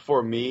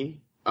for me,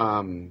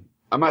 I'm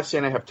not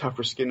saying I have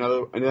tougher skin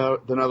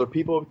than other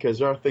people, because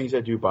there are things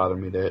that do bother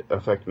me that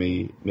affect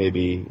me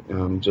maybe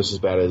just as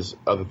bad as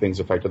other things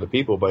affect other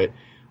people. But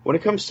when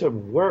it comes to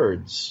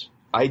words,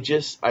 I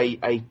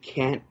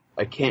can't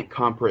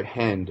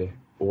comprehend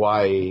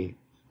why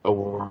a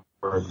word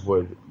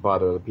would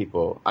bother other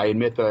people. I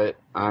admit that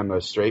I'm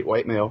a straight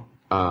white male.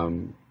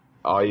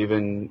 I'll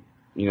even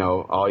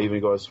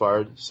go as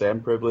far as say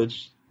I'm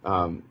privileged.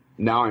 Now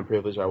I'm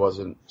privileged. I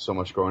wasn't so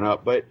much growing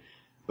up, but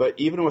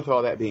even with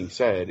all that being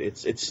said,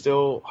 it's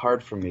still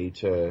hard for me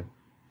to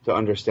to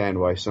understand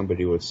why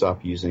somebody would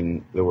stop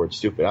using the word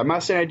stupid. I'm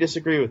not saying I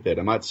disagree with it.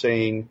 I'm not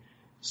saying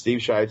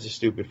Steve Shives is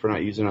stupid for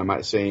not using it. I'm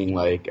not saying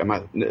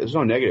there's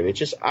no negative.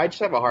 I just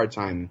have a hard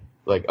time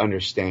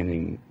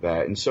understanding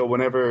that. And so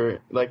whenever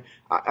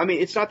I mean,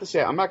 it's not to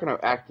say I'm not going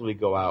to actively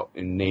go out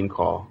and name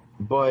call,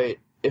 but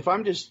if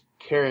I'm just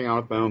carrying on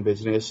with my own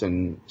business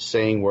and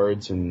saying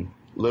words and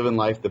living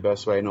life the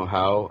best way I know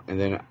how, and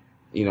then,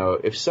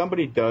 if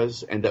somebody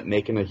does end up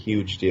making a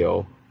huge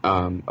deal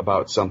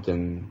about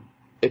something,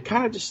 it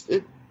kind of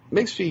it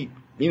makes me,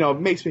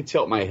 makes me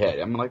tilt my head.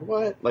 I'm like,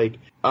 what?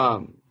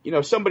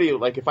 Somebody,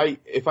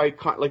 if I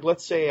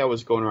let's say I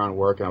was going around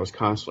work and I was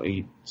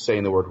constantly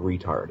saying the word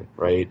retard,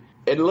 right?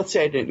 And let's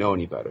say I didn't know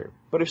any better.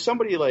 But if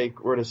somebody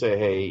were to say,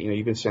 hey,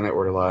 you've been saying that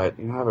word a lot.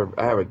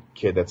 I have a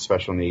kid that's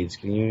special needs.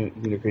 Can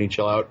you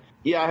chill out?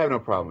 Yeah, I have no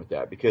problem with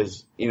that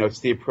because, it's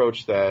the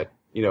approach that,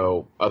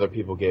 other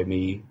people gave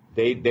me.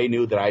 They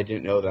knew that I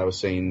didn't know that I was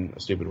saying a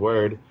stupid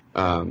word.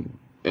 And,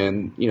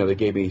 they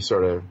gave me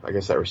sort of, I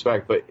guess, that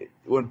respect. But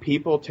when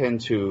people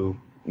tend to,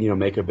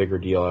 make a bigger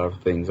deal out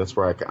of things, that's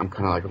where I'm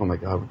kind of like, oh my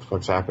God, what the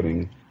fuck's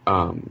happening?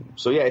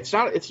 So yeah, it's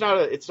not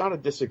a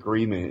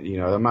disagreement.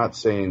 I'm not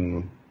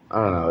saying,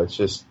 I don't know. It's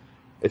just,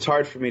 it's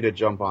hard for me to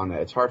jump on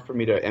that. It's hard for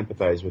me to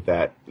empathize with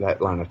that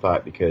line of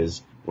thought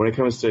because when it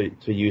comes to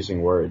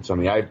using words, I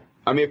mean,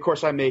 of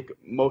course I make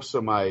most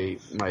of my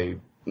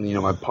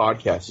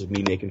podcast is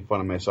me making fun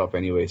of myself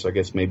anyway. So I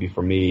guess maybe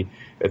for me,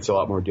 it's a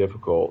lot more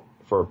difficult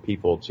for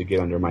people to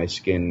get under my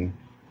skin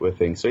with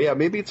things. So yeah,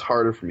 maybe it's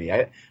harder for me.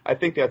 I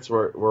think that's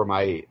where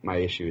my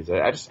issue is.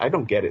 I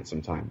don't get it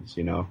sometimes,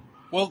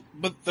 Well,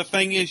 but the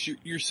thing is,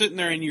 you're sitting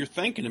there and you're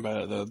thinking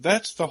about it though.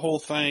 That's the whole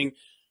thing.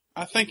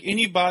 I think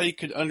anybody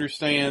could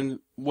understand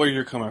where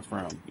you're coming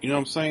from. You know what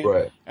I'm saying?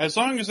 Right. As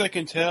long as they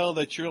can tell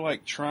that you're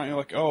trying,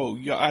 oh,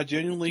 yeah, I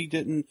genuinely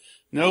didn't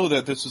know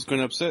that this was going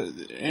to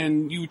upset,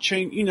 and you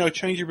change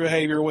your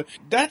behavior.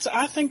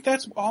 I think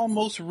that's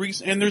almost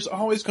recent, and there's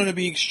always going to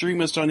be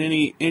extremists on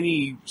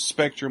any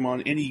spectrum,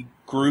 on any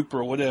group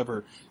or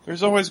whatever.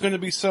 There's always going to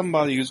be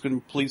somebody who's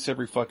going to police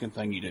every fucking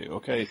thing you do,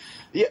 okay?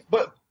 Yeah,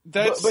 but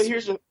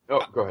here's the...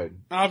 Oh, go ahead.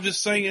 I'm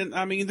just saying,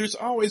 there's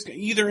always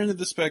either end of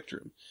the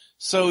spectrum.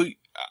 So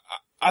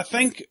I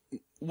think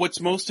what's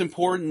most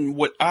important,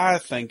 what I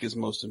think is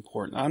most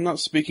important, I'm not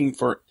speaking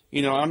for,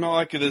 I'm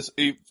not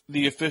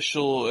the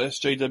official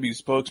SJW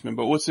spokesman,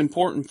 but what's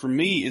important for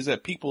me is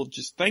that people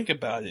just think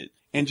about it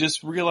and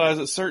just realize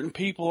that certain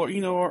people,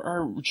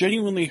 are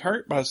genuinely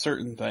hurt by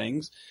certain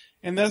things.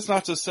 And that's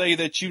not to say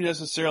that you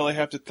necessarily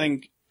have to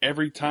think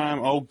every time,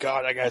 oh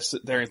God, I gotta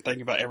sit there and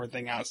think about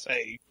everything I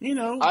say.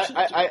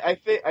 I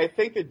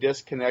think the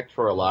disconnect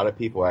for a lot of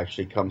people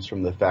actually comes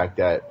from the fact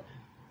that,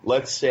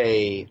 let's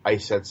say I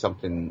said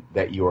something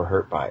that you were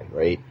hurt by,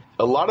 right?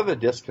 A lot of the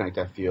disconnect,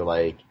 I feel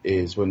like,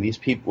 is when these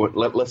people,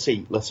 let's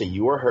say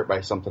you were hurt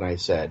by something I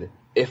said.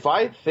 If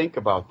I think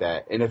about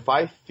that, and if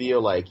I feel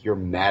like you're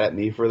mad at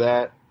me for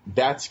that,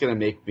 it's going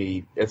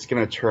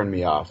to turn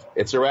me off.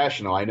 It's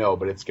irrational, I know,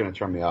 but it's going to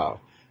turn me off.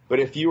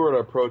 But if you were to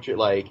approach it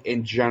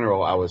in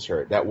general, I was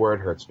hurt. That word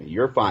hurts me.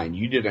 You're fine.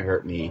 You didn't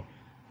hurt me,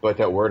 but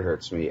that word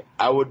hurts me.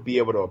 I would be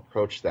able to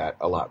approach that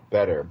a lot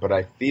better. But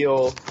I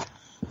feel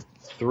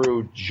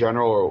through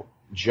general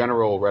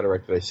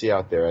rhetoric that I see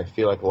out there, I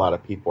feel like a lot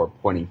of people are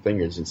pointing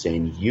fingers and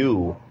saying,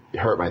 you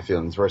hurt my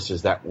feelings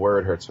versus that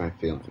word hurts my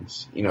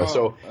feelings.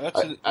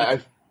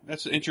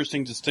 That's an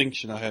interesting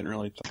distinction I hadn't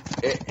really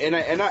thought. And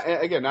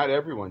again, not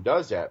everyone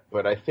does that,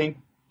 but I think,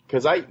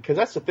 cause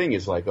that's the thing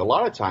is a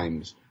lot of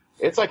times,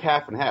 it's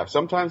half and half.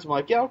 Sometimes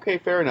I'm yeah, okay,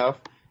 fair enough.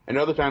 And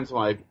other times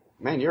I'm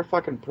man, you're a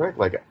fucking prick.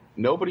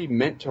 Nobody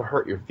meant to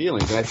hurt your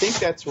feelings. And I think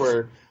that's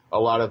where a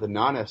lot of the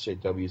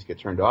non-SJWs get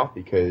turned off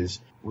because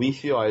we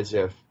feel as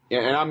if,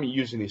 and I'm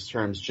using these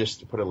terms just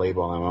to put a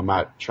label on them. I'm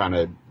not trying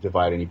to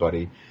divide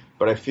anybody,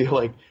 but I feel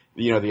like,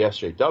 the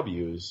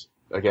SJWs,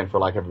 again, for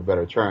lack of a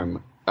better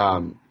term,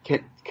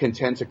 can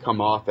tend to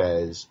come off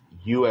as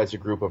you as a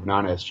group of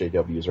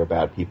non-SJWs are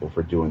bad people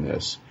for doing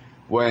this,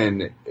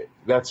 when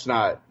that's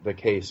not the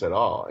case at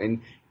all.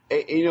 And,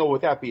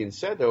 with that being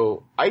said,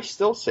 though, I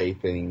still say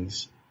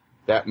things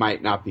that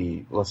might not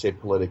be, let's say,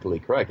 politically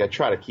correct. I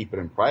try to keep it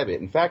in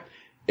private. In fact,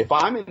 if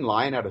I'm in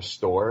line at a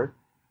store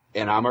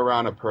and I'm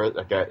around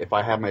if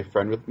I have my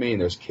friend with me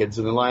and there's kids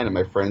in the line and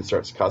my friend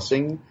starts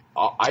cussing,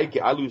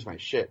 I lose my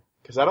shit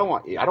because I don't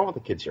want the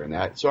kids hearing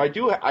that. So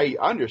I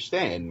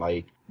understand,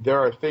 there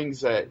are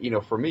things that,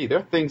 for me, there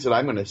are things that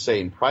I'm going to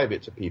say in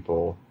private to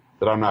people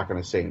that I'm not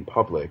going to say in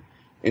public.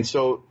 And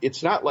so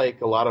it's not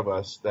like a lot of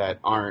us that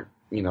aren't,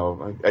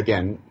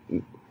 again,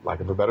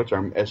 lack of a better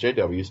term,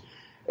 SJWs,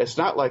 it's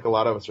not like a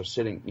lot of us are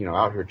sitting,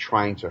 out here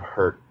trying to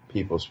hurt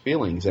people's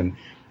feelings. And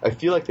I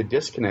feel like the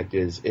disconnect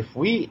is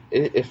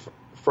if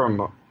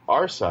from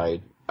our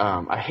side,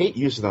 I hate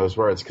using those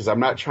words because I'm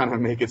not trying to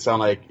make it sound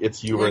like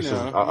it's you versus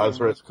us.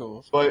 That's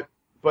cool. But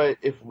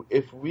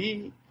if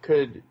we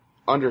could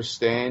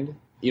understand,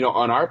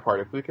 on our part,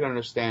 if we could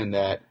understand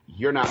that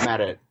you're not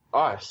mad at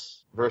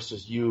us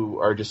versus you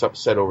are just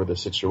upset over the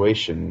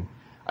situation,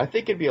 I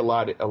think it'd be a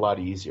lot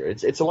easier.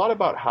 It's a lot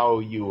about how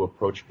you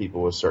approach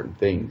people with certain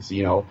things.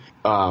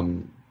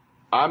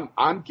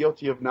 I'm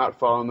guilty of not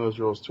following those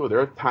rules too. There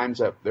have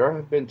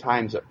been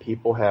times that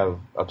people have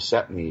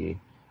upset me,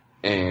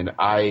 and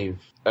I've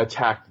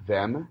attacked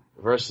them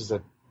versus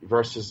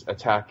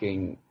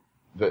attacking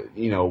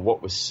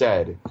what was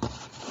said.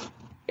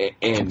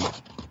 And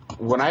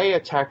when I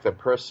attack the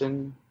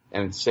person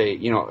and say,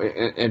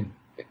 and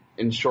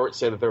in short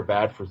say that they're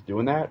bad for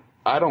doing that,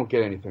 I don't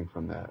get anything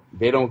from that.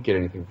 They don't get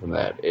anything from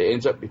that. It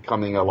ends up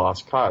becoming a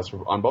lost cause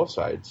on both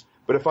sides.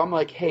 But if I'm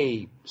like,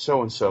 hey,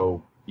 so and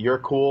so, you're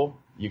cool.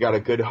 You got a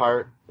good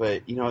heart,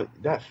 but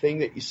that thing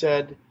that you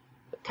said,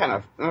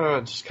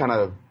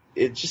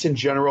 just in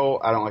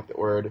general, I don't like the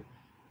word.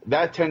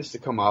 That tends to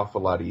come off a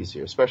lot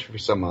easier, especially for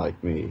someone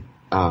like me.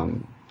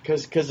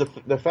 Because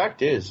the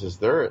fact is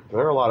there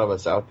are a lot of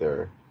us out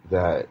there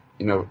that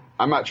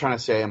I'm not trying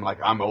to say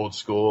I'm old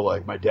school,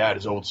 like my dad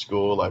is old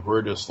school, like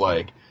we're just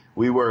like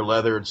we wear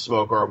leather and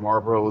smoke our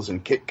Marlboros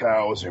and kick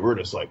cows, and we're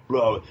just like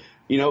blah.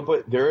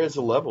 But there is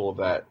a level of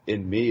that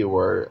in me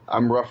where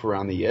I'm rough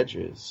around the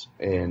edges,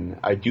 and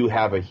I do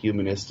have a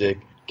humanistic,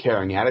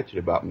 caring attitude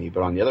about me.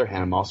 But on the other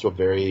hand, I'm also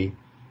very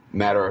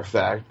matter of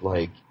fact,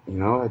 like,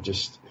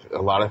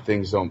 a lot of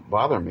things don't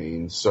bother me.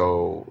 And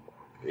so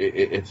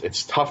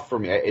it's tough for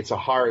me. It's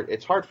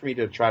hard for me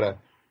to try to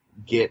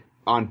get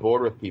on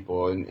board with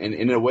people. And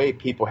in a way,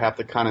 people have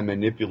to kind of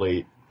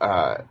manipulate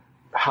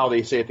how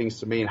they say things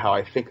to me and how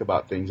I think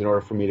about things in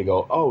order for me to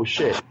go, oh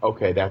shit,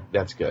 okay,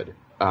 that's good.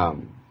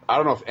 I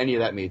don't know if any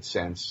of that made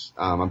sense.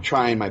 I'm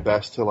trying my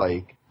best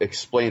to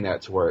explain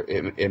that to where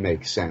it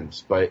makes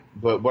sense. But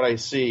what I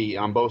see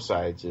on both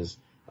sides is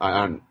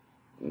in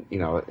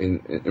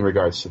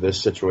regards to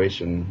this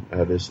situation,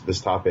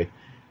 this topic,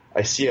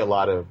 I see a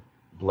lot of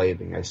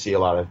blaming. I see a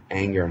lot of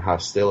anger and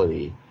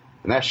hostility,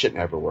 and that shit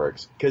never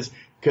works.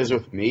 Because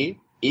with me,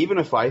 even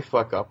if I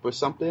fuck up with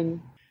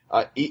something,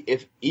 and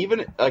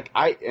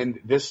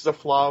this is a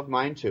flaw of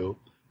mine too,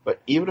 but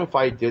even if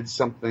I did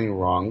something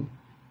wrong,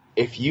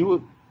 if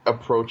you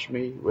approach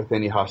me with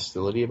any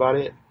hostility about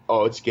it,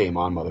 oh, it's game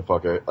on,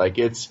 motherfucker. Like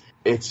it's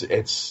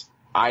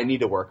I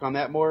need to work on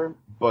that more.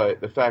 But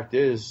the fact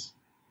is,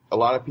 a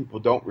lot of people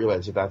don't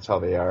realize that that's how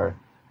they are,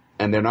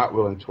 and they're not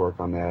willing to work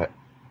on that.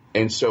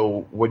 And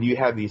so when you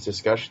have these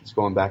discussions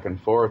going back and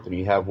forth, and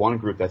you have one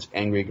group that's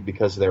angry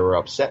because they were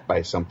upset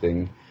by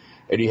something,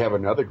 and you have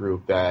another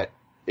group that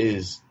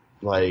is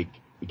like,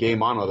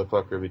 game on,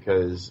 motherfucker,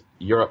 because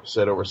you're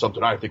upset over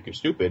something I think you're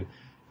stupid,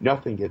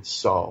 nothing gets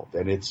solved.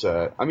 And it's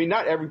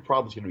not every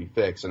problem's going to be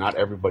fixed, and not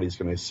everybody's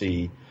going to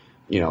see,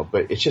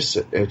 but it's just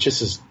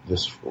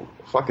this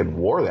fucking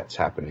war that's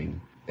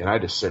happening. And I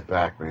just sit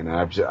back, man,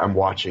 and I'm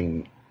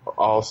watching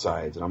all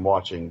sides, and I'm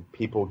watching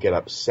people get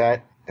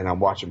upset, and I'm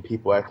watching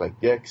people act like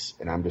dicks,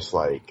 and I'm just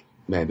like,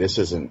 man,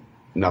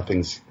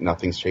 nothing's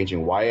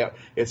changing. Why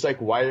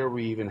are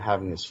we even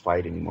having this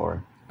fight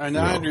anymore? And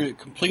I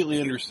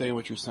completely understand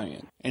what you're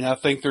saying. And I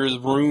think there's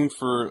room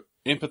for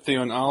empathy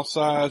on all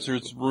sides.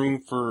 There's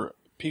room for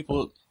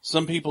people.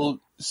 Some people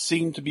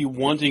seem to be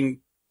wanting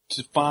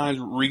to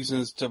find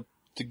reasons to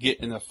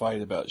get in a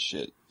fight about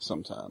shit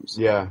sometimes.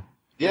 Yeah.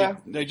 Yeah.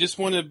 They just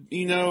want to,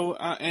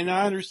 and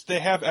I understand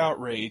they have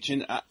outrage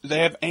and they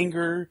have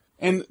anger,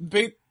 and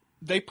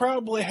they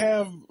probably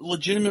have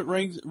legitimate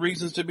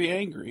reasons to be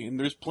angry, and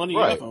there's plenty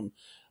of them.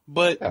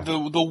 But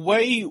the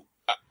way,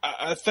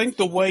 I think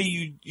the way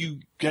you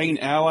gain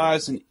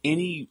allies in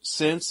any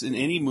sense, in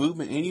any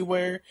movement,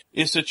 anywhere,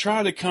 is to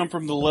try to come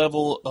from the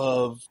level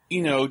of,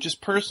 just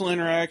personal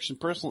interaction,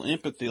 personal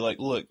empathy. Like,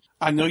 look,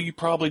 I know you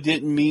probably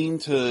didn't mean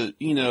to,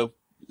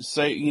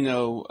 say,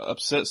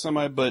 upset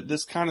somebody, but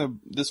this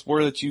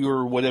word that you,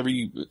 or whatever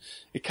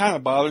it kind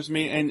of bothers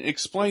me, and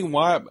explain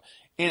why.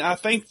 And I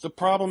think the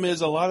problem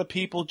is a lot of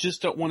people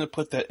just don't want to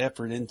put that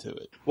effort into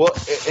it. Well,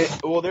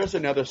 there's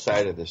another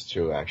side of this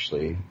too,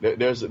 actually.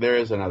 There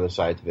is another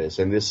side to this,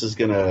 and this is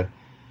gonna,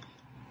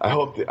 I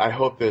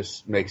hope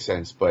this makes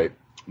sense, but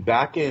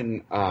back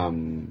in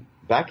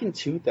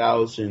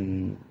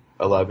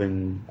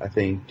 2011, I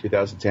think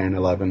 2010,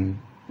 11,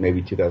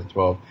 maybe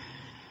 2012,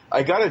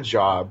 I got a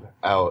job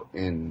out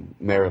in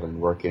Maryland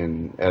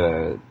working at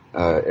a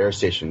air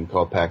station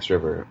called Pax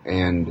River,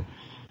 and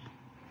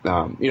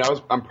I'm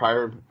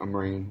prior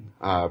Marine,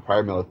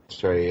 prior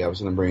military. I was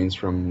in the Marines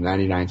from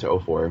 99 to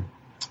 04,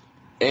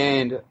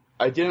 and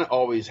I didn't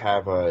always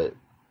have I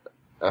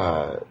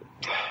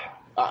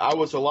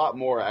was a lot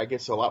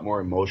more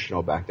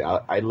emotional back then.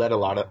 I let a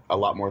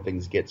lot more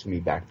things get to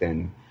me back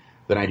then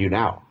than I do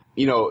now.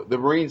 The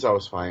Marines, I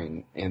was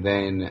fine. And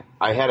then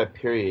I had a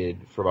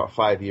period for about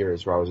 5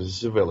 years where I was a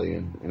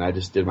civilian and I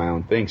just did my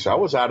own thing. So I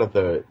was out of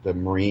the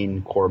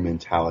Marine Corps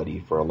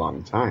mentality for a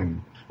long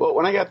time. Well,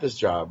 when I got this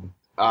job,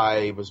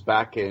 I was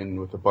back in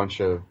with a bunch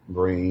of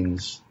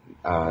Marines,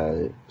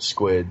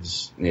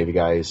 squids, Navy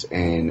guys,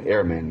 and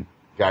airmen,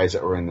 guys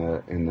that were in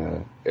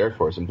the Air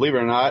Force. And believe it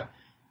or not,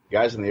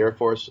 guys in the Air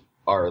Force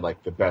are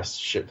like the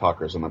best shit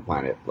talkers on the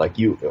planet. Like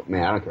I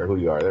don't care who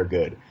you are, they're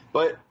good.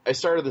 But I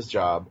started this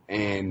job,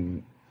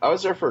 and I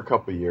was there for a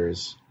couple of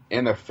years,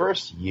 in the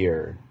first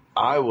year,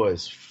 I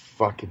was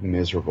fucking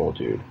miserable,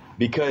 dude,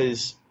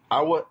 because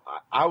I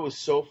was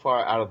so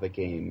far out of the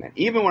game.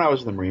 Even when I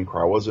was in the Marine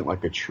Corps, I wasn't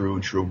like a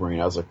true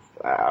Marine. I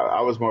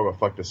was more of a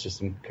fuck the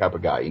system type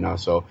of guy, you know.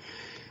 So,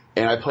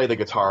 and I played the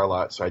guitar a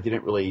lot, so I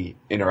didn't really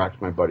interact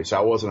with my buddies. So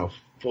I wasn't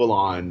a full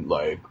on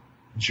like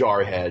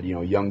jarhead, you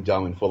know, young,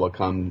 dumb, and full of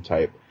cum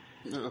type.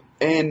 No.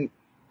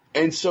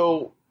 And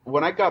so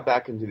when I got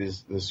back into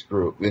this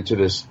group, into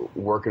this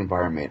work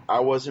environment, I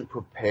wasn't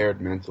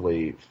prepared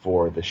mentally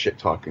for the shit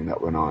talking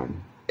that went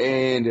on,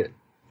 and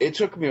it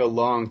took me a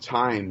long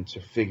time to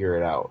figure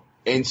it out.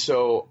 And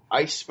so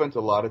I spent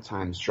a lot of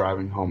times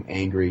driving home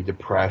angry,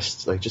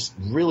 depressed, like just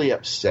really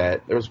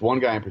upset. There was one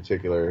guy in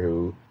particular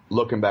who,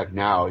 looking back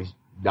now, he's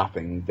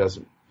nothing,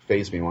 doesn't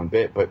faze me one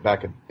bit. But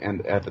back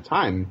at the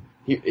time,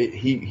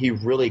 he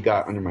really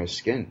got under my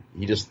skin.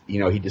 He just,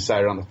 you know, he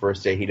decided on the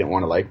first day he didn't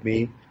want to like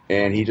me.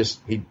 And he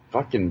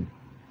fucking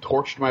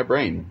torched my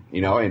brain,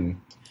 you know,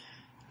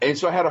 and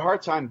so I had a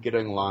hard time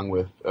getting along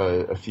with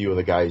a few of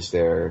the guys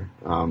there,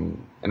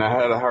 and I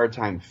had a hard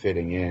time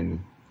fitting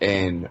in.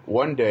 And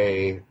one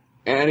day,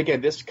 and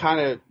again, this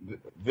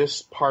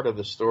part of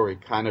the story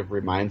kind of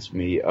reminds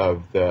me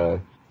of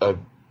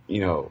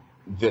you know,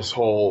 this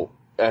whole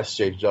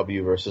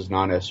SJW versus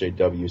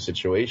non-SJW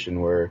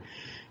situation where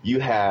you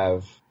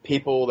have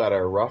people that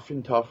are rough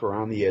and tough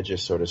around the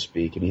edges, so to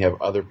speak, and you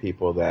have other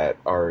people that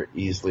are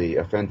easily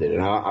offended.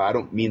 And I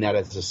don't mean that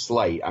as a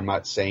slight. I'm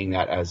not saying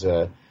that as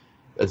a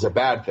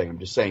bad thing. I'm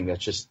just saying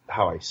that's just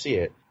how I see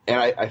it. And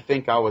I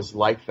think I was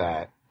like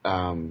that,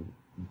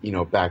 you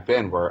know, back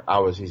then, where I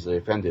was easily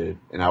offended,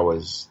 and I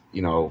was,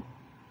 you know,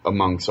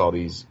 amongst all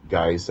these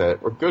guys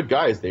that were good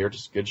guys. They were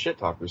just good shit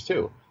talkers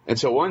too. And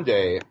so one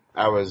day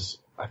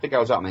I think I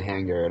was out in the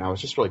hangar, and I was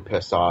just really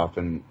pissed off,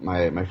 and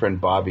my friend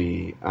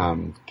Bobby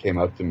came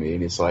up to me,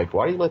 and he's like,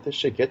 "Why do you let this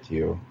shit get to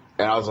you?"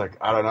 And I was like,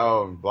 "I don't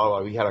know," and blah,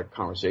 blah. We had a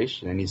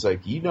conversation, and he's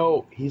like, "You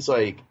know," he's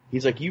like,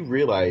 "You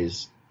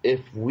realize if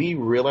we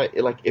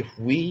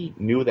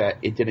knew that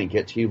it didn't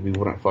get to you, we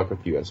wouldn't fuck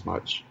with you as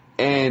much."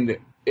 And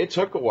it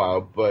took a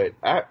while, but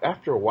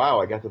after a while,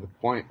 I got to the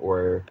point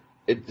where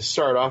it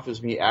started off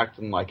as me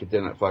acting like it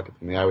didn't fuck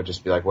with me. I would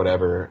just be like,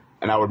 whatever.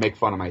 And I would make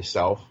fun of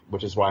myself,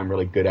 which is why I'm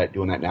really good at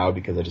doing that now,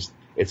 because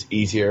it's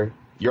easier.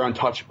 You're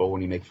untouchable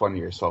when you make fun of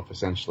yourself,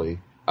 essentially.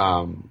 You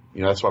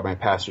know, that's why my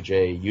Pastor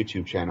J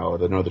YouTube channel,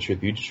 the Know the Truth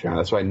YouTube channel,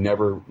 that's why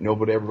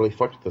nobody ever really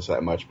fucked with us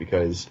that much,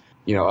 because,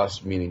 you know,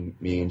 us, meaning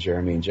me and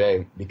Jeremy and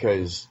Jay,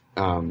 because,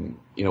 you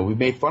know, we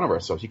made fun of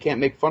ourselves. You can't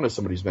make fun of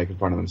somebody who's making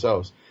fun of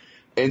themselves.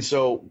 And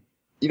so,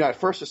 you know, at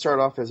first it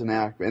started off as an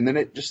act, and then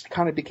it just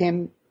kind of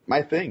became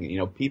my thing. You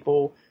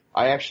know,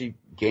 I actually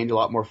gained a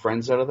lot more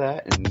friends out of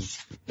that, and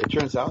it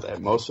turns out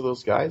that most of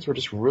those guys were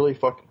just really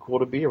fucking cool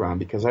to be around,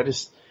 because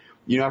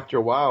you know, after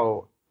a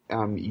while,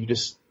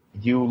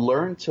 you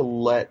learn to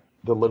let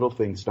the little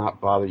things not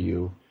bother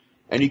you,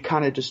 and you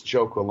kind of just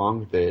joke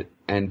along with it,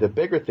 and the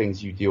bigger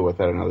things you deal with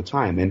at another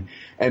time.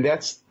 And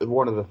that's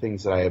one of the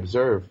things that I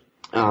observed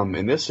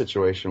in this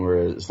situation,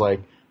 where it's like,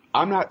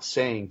 I'm not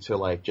saying to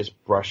like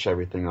just brush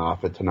everything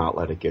off and to not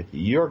let it get to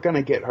you. You're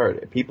gonna get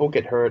hurt. If people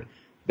get hurt,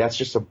 that's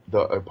just a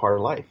part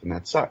of life, and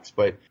that sucks.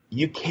 But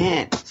you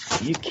can't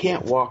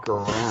walk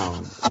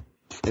around,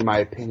 in my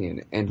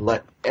opinion, and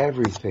let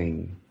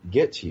everything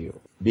get to you,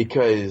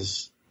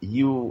 because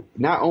you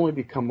not only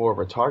become more of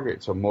a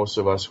target to most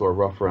of us who are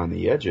rough around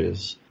the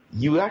edges,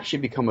 you actually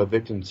become a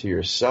victim to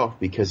yourself,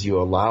 because you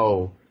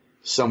allow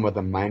some of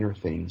the minor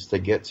things to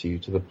get to you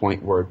to the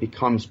point where it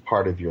becomes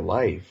part of your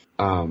life.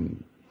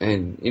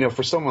 And, you know,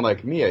 for someone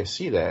like me, I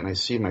see that, and I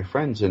see my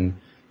friends, and,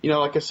 you know,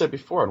 like I said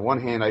before, on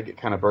one hand, I get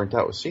kind of burnt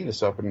out with seeing this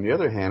stuff, and on the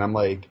other hand, I'm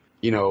like,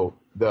 you know,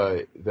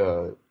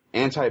 the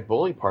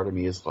anti-bully part of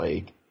me is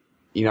like,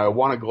 you know, I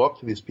want to go up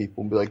to these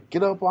people and be like,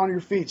 "Get up on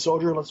your feet,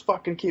 soldier, let's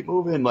fucking keep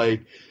moving."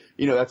 Like,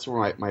 you know, that's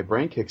where my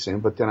brain kicks in.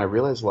 But then I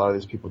realize a lot of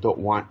these people don't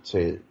want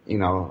to, you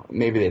know,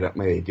 maybe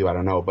they do, I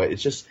don't know. But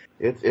it's just,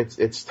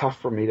 it's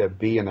tough for me to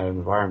be in that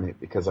environment,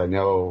 because I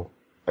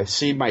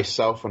see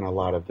myself in a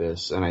lot of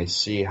this, and I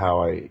see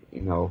how I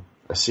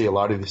see a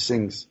lot of these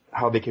things,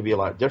 how they could be a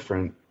lot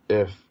different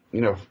if,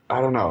 you know,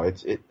 I don't know.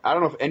 I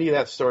don't know if any of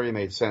that story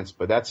made sense,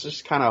 but that's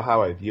just kind of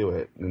how I view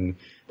it. And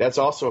that's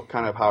also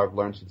kind of how I've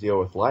learned to deal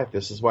with life.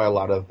 This is why a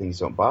lot of things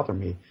don't bother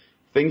me.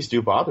 Things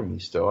do bother me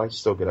still. I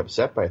still get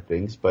upset by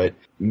things, but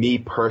me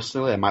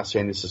personally, I'm not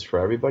saying this is for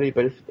everybody,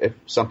 but if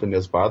something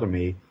does bother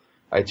me,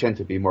 I tend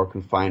to be more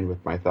confined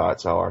with my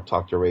thoughts. I'll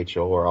talk to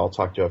Rachel, or I'll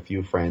talk to a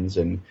few friends,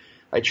 and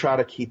I try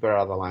to keep it out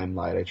of the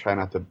limelight. I try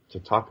not to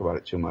talk about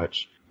it too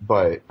much.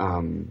 But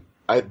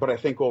I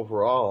think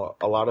overall,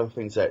 a lot of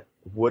things that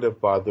would have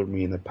bothered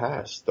me in the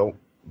past don't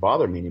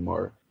bother me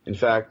anymore. In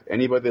fact,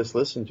 anybody that's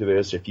listening to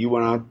this, if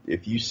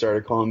you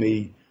started calling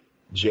me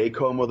J.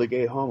 Comeau the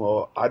gay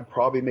homo, I'd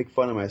probably make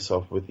fun of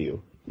myself with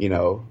you, you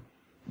know,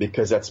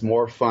 because that's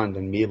more fun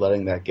than me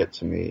letting that get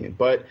to me.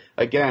 But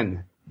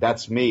again,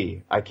 that's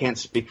me. I can't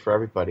speak for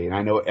everybody, and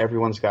I know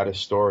everyone's got a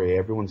story.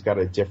 Everyone's got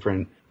a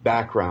different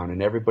background,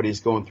 and everybody's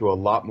going through a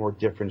lot more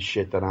different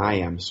shit than I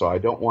am, so I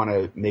don't want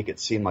to make it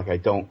seem like I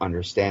don't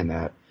understand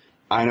that.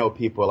 I know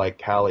people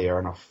like Callie are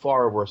in a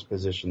far worse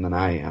position than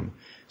I am,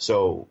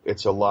 so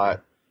it's a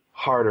lot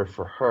harder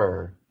for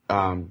her,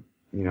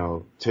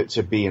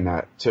 to be in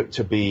that,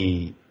 to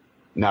be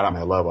not on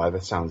my level.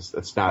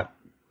 That's not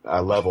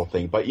a level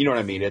thing, but you know what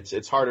I mean?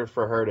 It's harder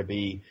for her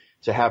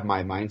to have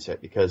my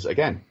mindset, because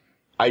again,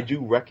 I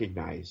do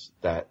recognize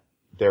that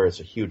there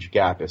is a huge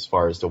gap as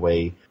far as the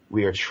way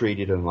we are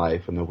treated in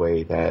life and the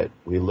way that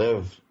we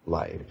live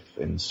life.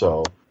 And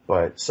so,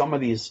 but some of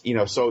these,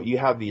 so you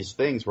have these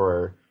things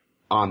where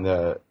on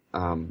the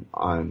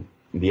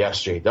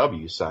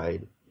SJW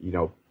side,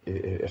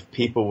 if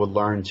people would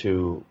learn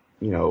to,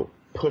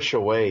 push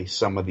away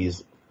some of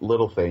these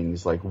little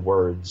things like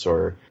words,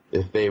 or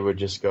if they would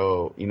just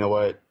go, you know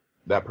what,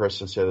 that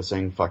person said this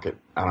thing, fuck it,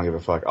 I don't give a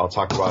fuck, I'll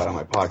talk about it on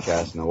my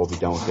podcast and then we'll be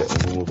done with it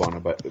and we'll move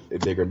on to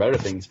bigger and better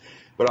things.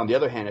 But on the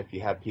other hand, if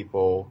you had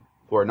people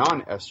who are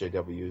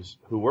non-SJWs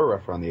who were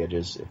rough around the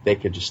edges, if they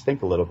could just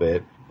think a little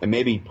bit and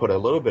maybe put a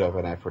little bit of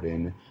an effort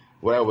in,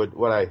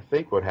 what I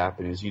think would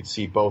happen is you'd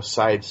see both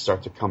sides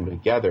start to come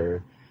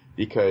together,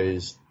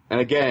 because, and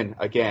again,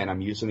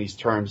 I'm using these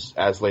terms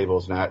as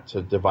labels not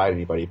to divide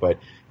anybody, but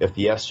if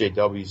the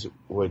SJWs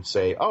would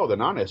say, oh, the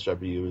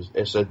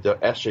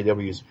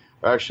SJWs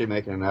are actually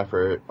making an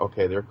effort,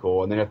 okay, they're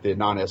cool. And then if the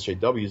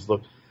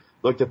non-SJWs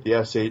looked at the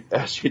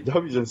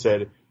SJWs and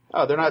said,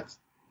 oh, they're not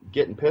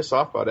getting pissed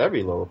off about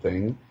every little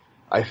thing,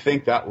 I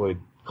think that would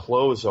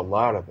close a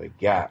lot of the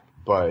gap.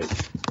 But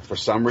for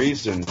some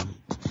reason,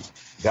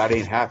 that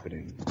ain't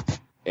happening.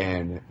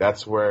 And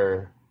that's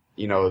where,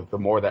 the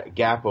more that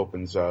gap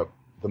opens up,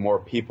 the more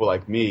people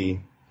like me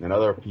and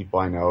other people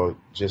I know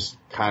just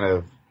kind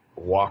of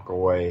walk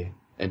away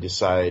and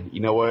decide,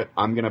 you know what,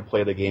 I'm going to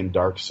play the game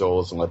Dark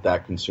Souls and let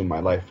that consume my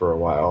life for a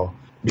while,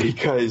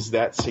 because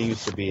that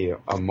seems to be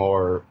a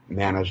more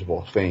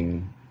manageable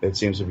thing. It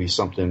seems to be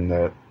something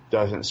that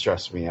doesn't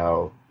stress me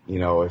out.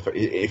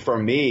 If for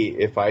me,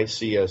 if I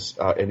see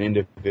an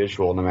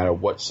individual, no matter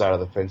what side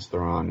of the fence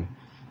they're on,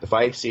 if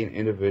I see an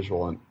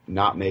individual and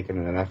not making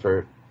an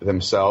effort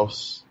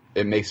themselves,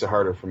 it makes it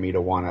harder for me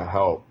to want to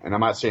help. And I'm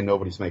not saying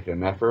nobody's making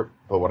an effort,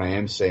 but what I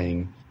am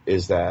saying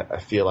is that I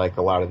feel like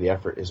a lot of the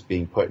effort is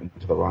being put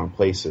into the wrong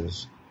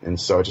places. And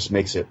so it just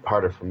makes it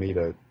harder for me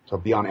to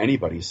be on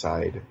anybody's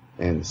side.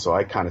 And so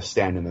I kind of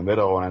stand in the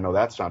middle, and I know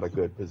that's not a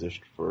good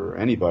position for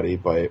anybody,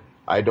 but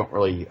I don't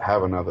really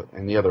have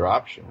any other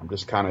option. I'm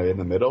just kind of in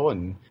the middle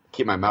and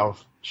keep my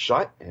mouth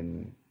shut,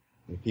 and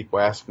if people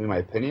ask me my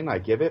opinion, I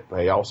give it,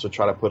 but I also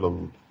try to put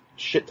a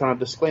shit ton of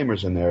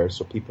disclaimers in there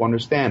so people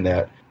understand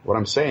that what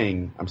I'm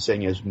saying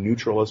as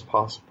neutral as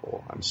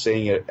possible. I'm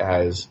saying it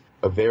as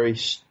a very,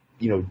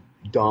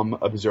 dumb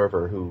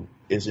observer who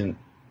isn't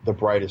the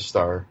brightest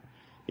star.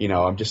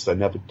 I'm just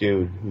another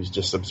dude who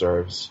just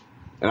observes.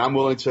 And I'm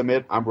willing to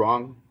admit I'm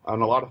wrong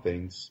on a lot of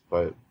things,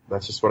 but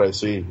that's just what I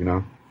see,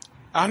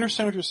 I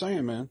understand what you're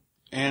saying, man.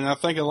 And I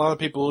think a lot of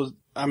people,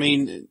 I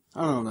don't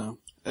know.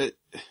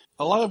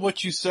 A lot of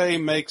what you say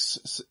makes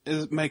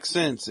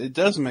sense. It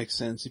does make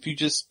sense if you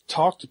just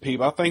talk to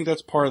people. I think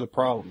that's part of the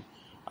problem.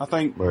 I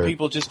think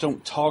people just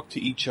don't talk to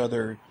each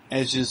other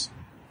as just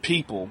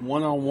people,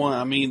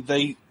 one-on-one.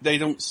 They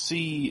don't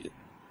see,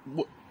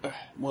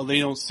 they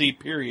don't see,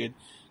 period.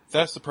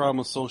 That's the problem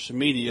with social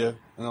media,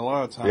 and a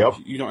lot of times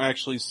you don't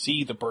actually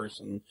see the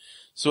person.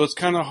 So it's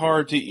kind of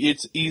hard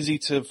it's easy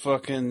to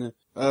fucking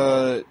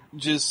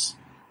just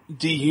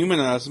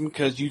dehumanize them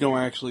because you don't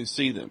actually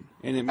see them.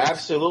 And it makes,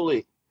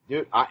 absolutely.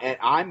 Dude,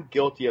 I'm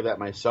guilty of that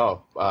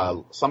myself.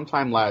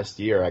 Sometime last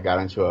year, I got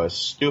into a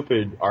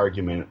stupid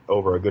argument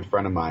over a good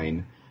friend of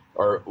mine,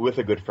 or with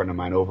a good friend of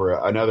mine, over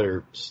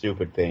another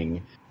stupid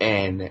thing.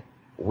 And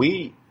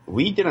we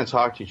didn't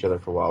talk to each other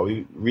for a while.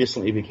 We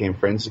recently became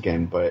friends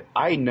again, but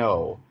I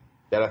know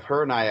that if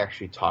her and I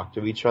actually talked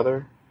to each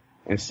other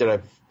instead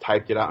of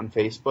typed it out on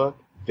Facebook,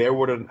 there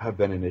wouldn't have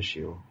been an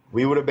issue.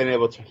 We would have been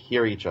able to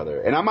hear each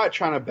other. And I'm not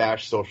trying to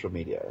bash social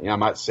media.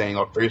 I'm not saying,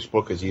 oh,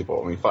 Facebook is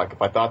evil. Fuck,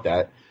 if I thought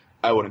that,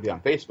 I wouldn't be on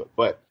Facebook.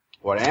 But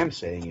what I am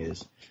saying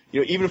is,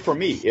 even for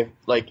me, if,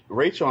 like,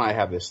 Rachel and I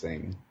have this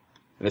thing,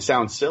 and it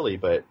sounds silly,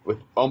 but with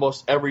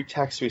almost every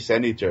text we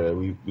send each other,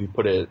 we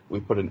put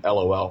an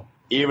LOL,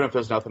 even if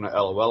there's nothing to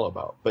LOL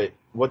about. But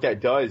what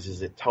that does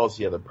is it tells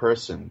the other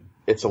person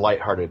it's a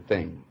lighthearted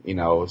thing,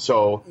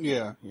 So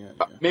yeah.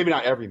 Maybe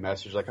not every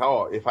message, like,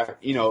 oh, if I,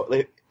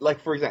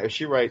 like for example, if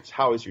she writes,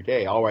 "How was your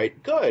day?" I'll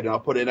write, "Good," and I'll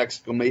put an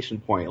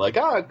exclamation point, like,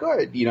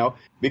 good,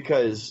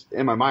 because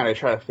in my mind I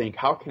try to think,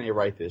 how can I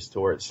write this to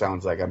where it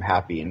sounds like I'm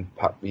happy and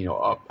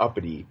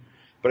uppity.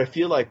 But I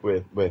feel like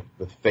with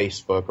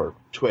Facebook or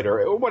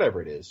Twitter or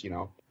whatever it is,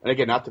 and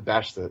again, not to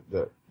bash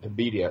the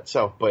media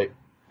itself, but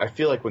I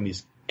feel like when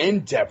these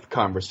in-depth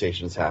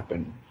conversations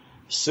happen,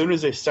 as soon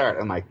as they start,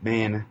 I'm like,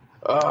 man,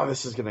 oh,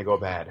 this is going to go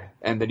bad.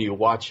 And then you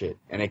watch it,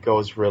 and it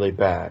goes really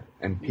bad.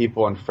 And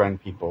people unfriend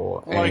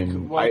people.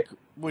 Like,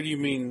 what do you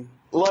mean?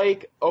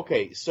 Like,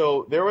 okay,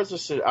 so there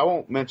was I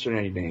won't mention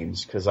any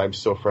names because I'm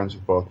still friends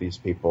with both these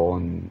people,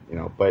 and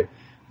but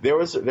there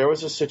was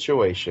a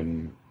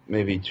situation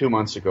maybe 2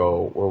 months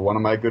ago where one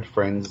of my good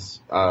friends,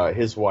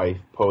 his wife,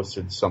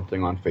 posted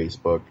something on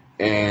Facebook,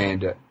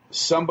 and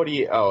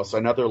somebody else,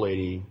 another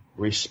lady,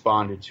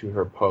 responded to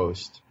her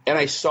post, and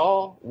I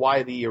saw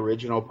why the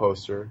original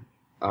poster,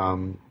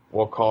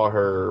 we'll call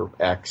her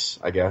X,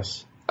 I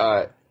guess.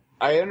 I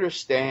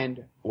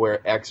understand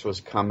where X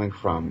was coming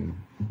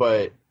from,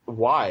 but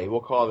Y,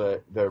 we'll call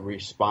the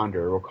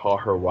responder, we'll call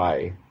her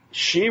Y.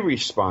 She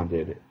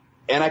responded,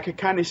 and I could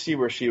kind of see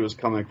where she was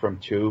coming from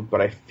too,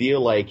 but I feel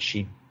like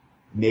she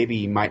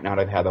maybe might not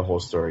have had the whole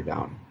story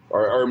down,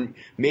 or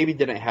maybe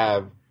didn't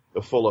have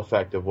the full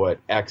effect of what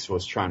X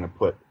was trying to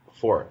put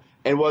forth.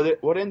 And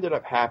what ended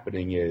up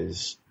happening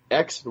is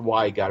X and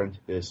Y got into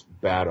this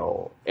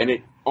battle, and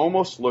it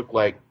almost looked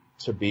like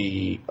to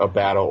be a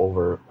battle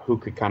over who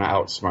could kind of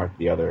outsmart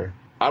the other.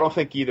 I don't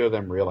think either of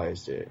them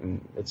realized it,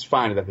 and it's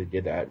fine that they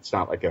did that. It's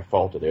not like a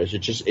fault of theirs.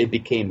 It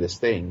became this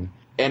thing,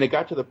 and it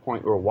got to the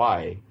point where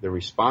Y, the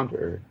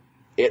responder,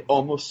 it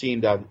almost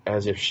seemed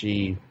as if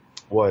she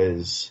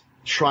was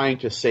trying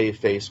to save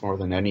face more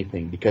than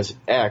anything, because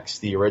X,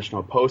 the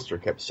original poster,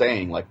 kept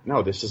saying, like,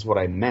 no, this is what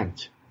I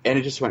meant. And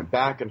it just went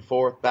back and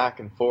forth,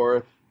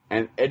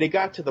 and it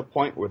got to the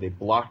point where they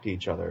blocked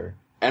each other.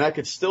 And I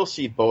could still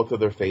see both of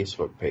their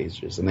Facebook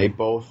pages, and they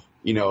both,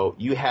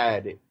 you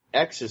had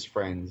X's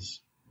friends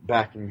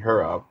backing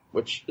her up,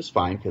 which is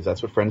fine because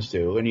that's what friends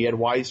do, and you had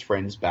Y's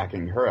friends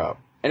backing her up.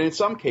 And in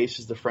some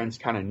cases, the friends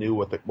kind of knew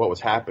what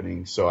was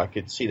happening, so I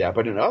could see that.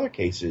 But in other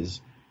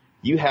cases,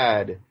 you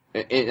had,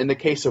 in the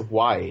case of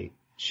Y,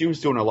 she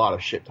was doing a lot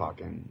of shit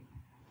talking.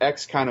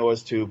 X kind of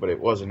was too, but it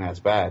wasn't as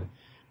bad.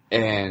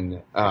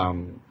 And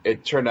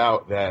it turned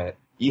out that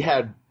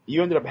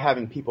you ended up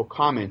having people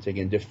commenting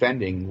and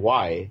defending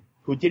Y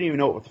who didn't even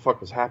know what the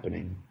fuck was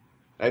happening.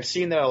 I've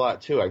seen that a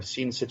lot too. I've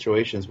seen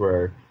situations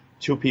where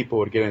two people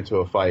would get into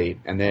a fight,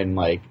 and then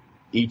like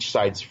each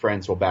side's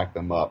friends will back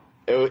them up.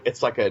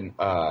 It's like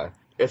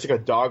a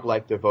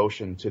dog-like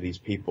devotion to these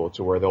people,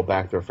 to where they'll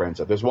back their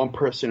friends up. There's one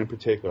person in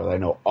particular that I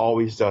know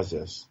always does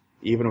this,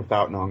 even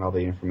without knowing all the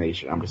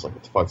information. I'm just like,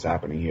 what the fuck's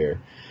happening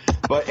here?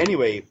 But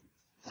anyway,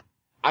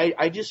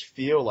 I just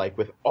feel like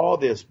with all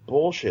this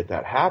bullshit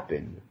that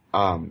happened,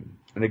 and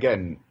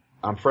again,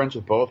 I'm friends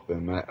with both of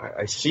them.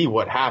 I see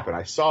what happened.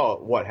 I saw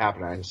what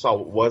happened. I saw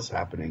what was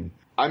happening.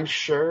 I'm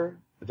sure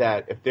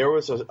that if there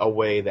was a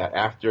way that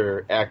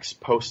after X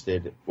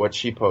posted what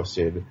she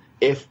posted,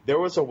 if there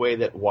was a way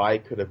that Y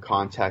could have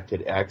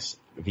contacted X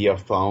via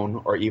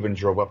phone or even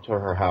drove up to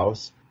her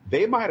house,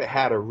 they might have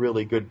had a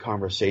really good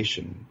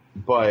conversation.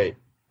 But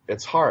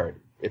it's hard.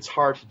 It's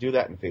hard to do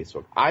that in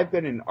Facebook. I've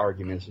been in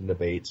arguments and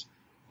debates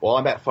while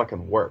I'm at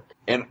fucking work.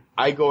 And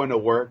I go into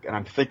work and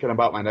I'm thinking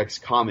about my next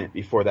comment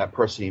before that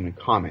person even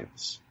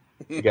comments.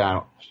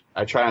 Again,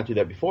 I try not to do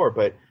that before,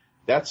 but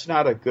that's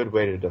not a good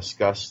way to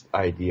discuss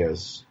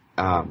ideas.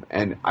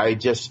 And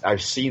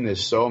I've seen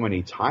this so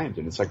many times,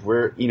 and it's like if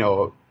we're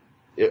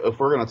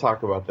going to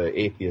talk about the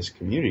atheist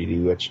community,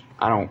 which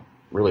I don't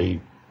really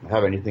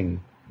have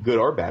anything good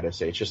or bad to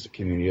say, it's just a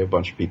community, a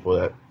bunch of people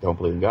that don't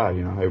believe in God,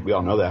 we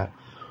all know that.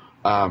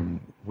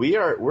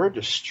 We're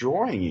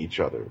destroying each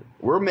other.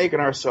 We're making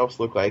ourselves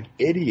look like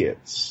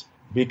idiots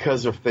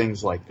because of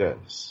things like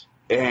this.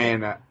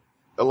 And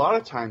a lot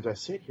of times I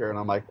sit here and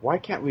I'm like, why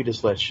can't we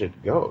just let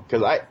shit go?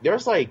 Because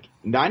there's like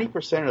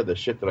 90% of the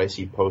shit that I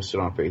see posted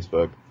on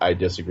Facebook I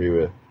disagree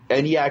with.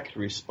 And yeah, I could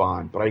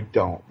respond, but I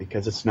don't,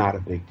 because it's not a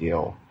big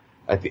deal.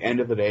 At the end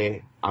of the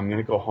day, I'm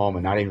going to go home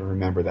and not even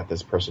remember that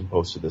this person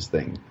posted this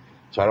thing.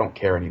 So I don't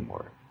care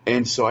anymore.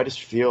 And so I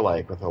just feel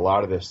like with a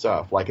lot of this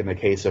stuff, like in the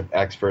case of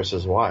X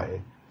versus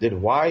Y, did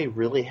Y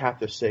really have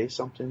to say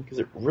something? Because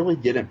it really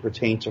didn't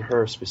pertain to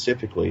her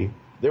specifically.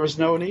 There was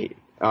no need.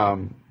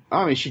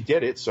 I mean, she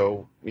did it,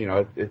 so,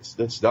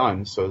 it's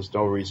done. So there's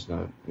no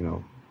reason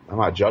to, I'm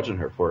not judging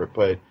her for it.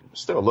 But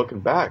still, looking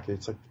back,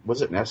 it's like,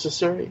 was it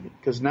necessary?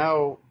 Because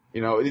now,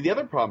 the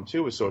other problem,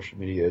 too, with social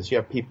media is you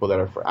have people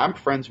that I'm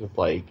friends with,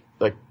 like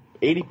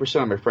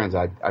 80% of my friends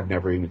I've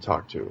never even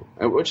talked to,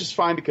 which is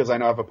fine because I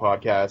know I have a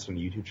podcast and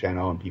a YouTube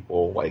channel and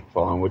people like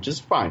following, which is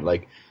fine.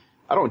 Like,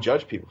 I don't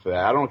judge people for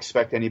that. I don't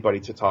expect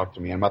anybody to talk to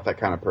me. I'm not that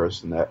kind of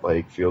person that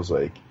like feels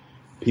like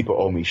people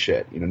owe me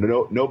shit.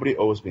 Nobody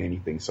owes me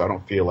anything. So I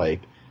don't feel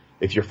like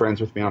if you're friends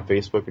with me on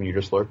Facebook and you're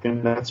just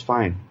lurking, that's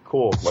fine.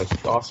 Cool.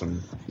 Like,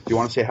 awesome. If you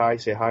want to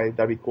say hi.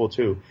 That'd be cool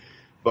too.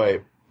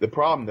 But the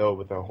problem though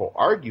with the whole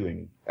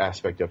arguing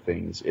aspect of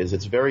things is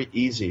it's very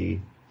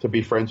easy to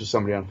be friends with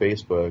somebody on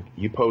Facebook.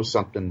 You post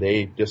something,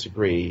 they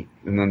disagree,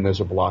 and then there's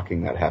a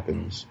blocking that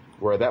happens,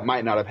 where that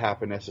might not have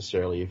happened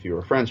necessarily if you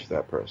were friends with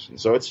that person.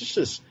 So it's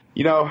just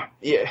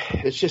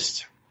it's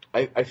just,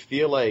 I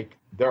feel like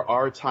there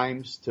are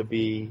times to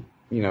be,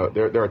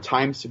 there are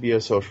times to be a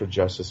social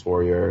justice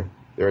warrior.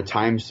 There are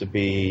times to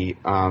be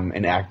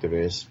an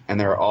activist, and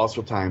there are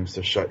also times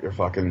to shut your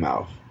fucking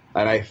mouth.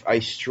 And I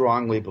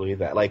strongly believe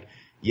that. Like,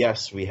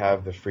 yes, we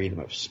have the freedom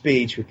of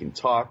speech. We can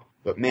talk.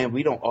 But man,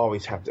 we don't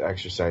always have to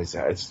exercise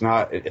that.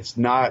 It's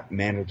not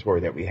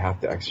mandatory that we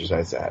have to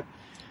exercise that.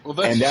 Well,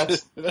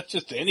 that's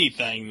just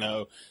anything,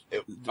 though.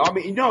 I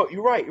mean, no,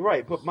 you're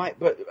right.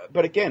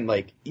 But again,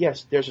 like,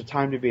 yes, there's a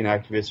time to be an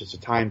activist. There's a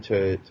time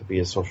to be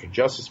a social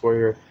justice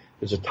warrior.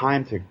 There's a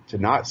time to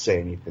not say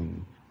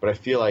anything. But I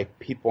feel like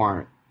people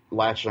aren't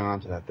latching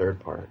on to that third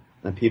part.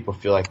 And people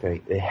feel like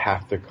they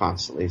have to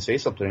constantly say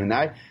something. And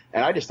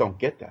I just don't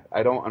get that.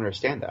 I don't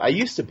understand that. I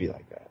used to be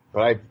like that.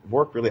 But I've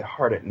worked really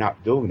hard at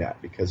not doing that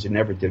because it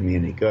never did me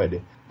any good.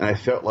 And I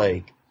felt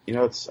like,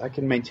 I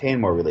can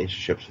maintain more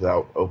relationships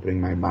without opening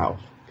my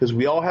mouth. Because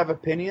we all have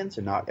opinions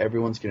and not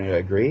everyone's going to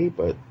agree.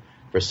 But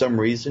for some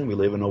reason, we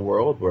live in a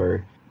world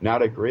where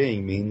not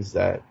agreeing means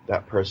that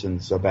that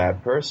person's a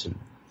bad person.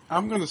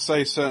 I'm going to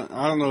say something.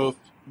 I don't know if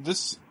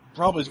this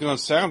probably is going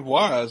to sound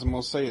wise. I'm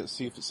going to say it,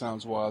 see if it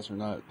sounds wise or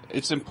not.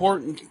 It's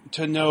important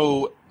to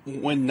know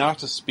when not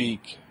to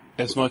speak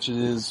as much as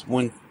it is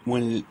when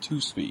to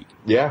speak.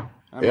 Yeah.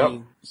 I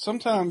mean,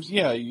 sometimes,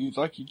 you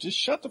just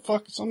shut the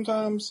fuck,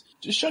 sometimes,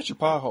 just shut your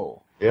pie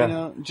hole.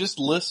 Yeah. Just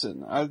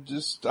listen. I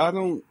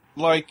don't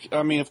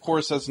of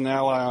course, as an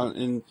ally,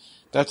 and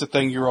that's a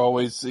thing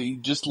you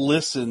just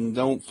listen,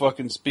 don't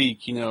fucking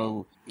speak,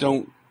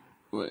 don't,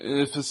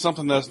 if it's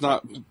something that's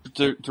not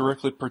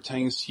directly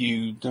pertains to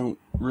you, don't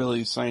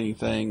really say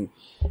anything,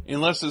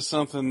 unless it's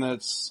something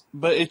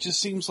but it just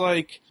seems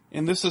like,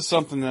 and this is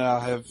something that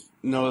I have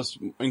noticed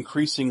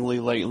increasingly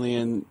lately,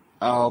 and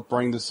I'll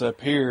bring this up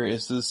here,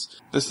 is this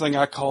thing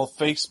I call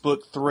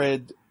Facebook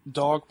thread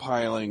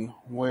dogpiling,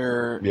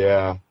 where,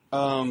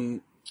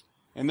 and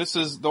this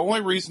is, the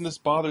only reason this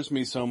bothers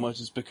me so much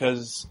is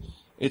because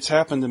it's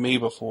happened to me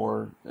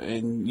before,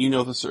 and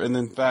this, and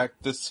in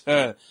fact,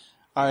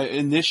 I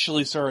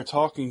initially started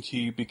talking to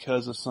you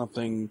because of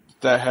something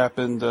that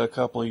happened a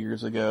couple of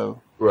years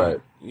ago.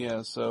 Right.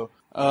 Yeah, so,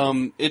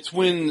 it's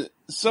when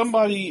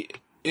somebody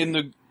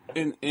and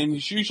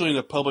it's usually in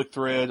a public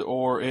thread,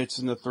 or it's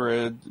in the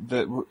thread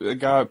that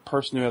a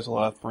person who has a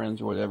lot of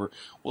friends or whatever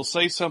will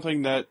say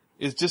something that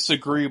is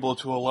disagreeable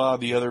to a lot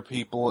of the other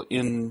people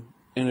in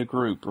a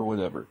group or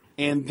whatever.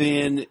 And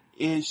then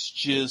it's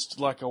just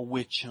like a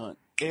witch hunt.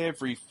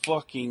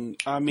 Everybody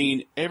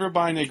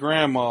and their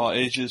grandma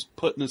is just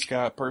putting this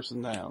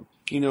person down.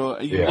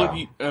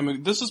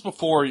 This is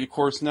before, of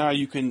course, now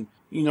you can,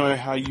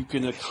 how you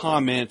can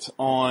comment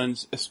on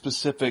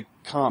specific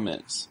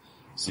comments.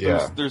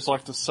 So there's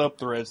like the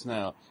subthreads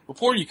now.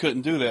 Before you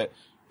couldn't do that,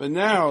 but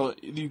now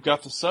you've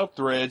got the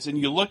subthreads, and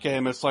you look at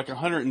them, it's like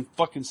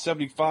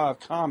 175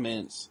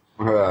 comments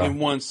in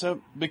one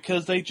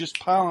because they just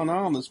piling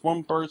on this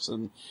one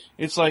person.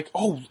 It's like,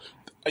 oh,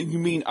 you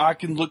mean I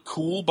can look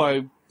cool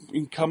by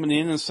coming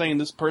in and saying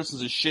this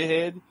person's a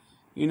shithead,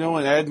 and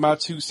add my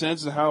 2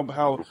 cents and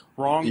how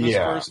wrong this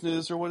person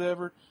is or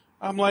whatever.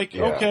 I'm like,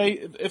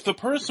 okay, if the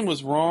person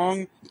was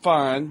wrong,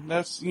 fine,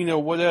 that's,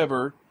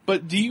 whatever.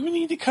 But do you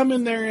need to come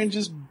in there and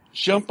just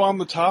jump on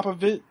the top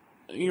of it,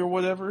 or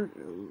whatever?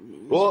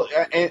 Well,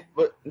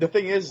 but the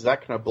thing is,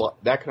 that can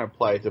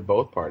apply to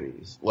both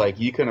parties. Like,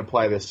 you can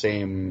apply the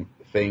same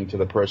thing to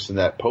the person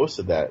that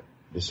posted that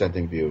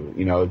dissenting view.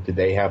 Did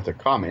they have to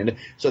comment?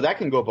 So that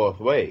can go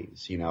both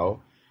ways.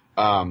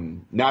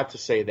 Not to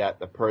say that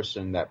the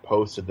person that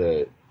posted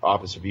the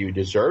opposite view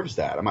deserves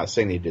that. I'm not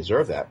saying they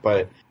deserve that,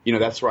 but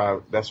that's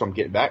what I'm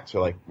getting back to.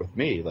 Like with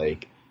me,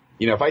 like.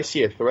 If I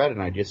see a thread and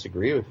I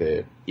disagree with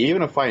it,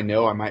 even if I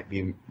know I might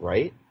be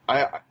right,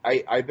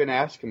 I've been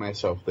asking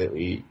myself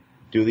lately,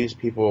 do these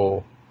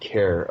people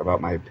care about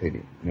my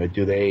opinion?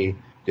 Do they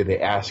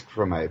ask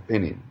for my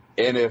opinion?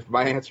 And if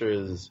my answer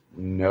is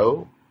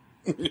no,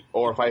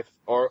 or if I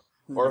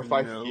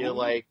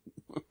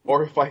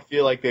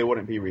feel like they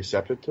wouldn't be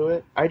receptive to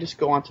it, I just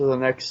go on to the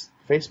next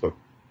Facebook.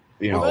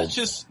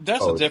 That's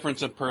a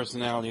difference of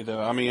personality,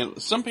 though. I mean,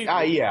 some people,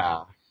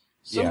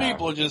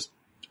 people just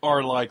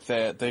are like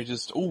that. They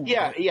just, ooh.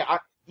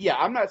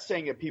 I'm not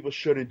saying that people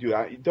shouldn't do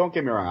that. Don't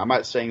get me wrong. I'm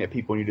not saying that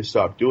people need to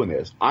stop doing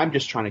this. I'm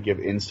just trying to give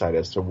insight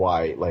as to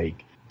why,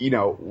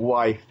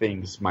 why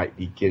things might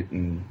be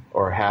getting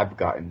or have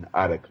gotten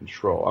out of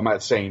control. I'm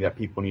not saying that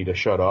people need to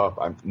shut up.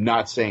 I'm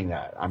not saying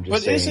that. I'm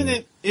just saying.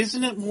 But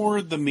isn't it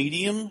more the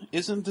medium?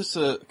 Isn't this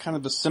a kind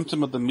of a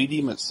symptom of the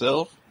medium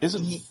itself?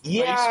 Isn't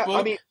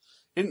Facebook?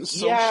 Isn't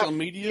social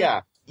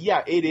media?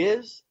 Yeah, it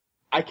is.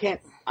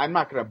 I'm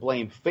not going to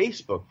blame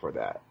Facebook for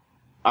that.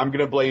 I'm going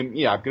to blame,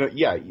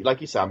 like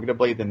you said, I'm going to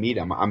blame the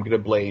medium. I'm going to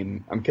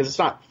blame, because it's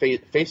not,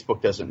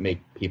 Facebook doesn't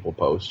make people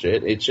post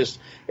shit. It's just,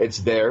 it's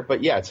there.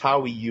 But it's how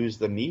we use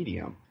the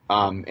medium.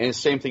 And the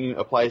same thing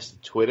applies to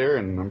Twitter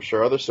and I'm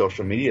sure other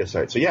social media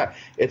sites. So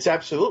it's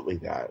absolutely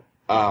that.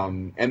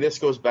 And this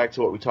goes back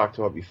to what we talked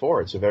about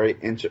before. It's a very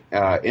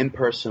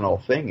impersonal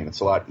thing, and it's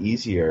a lot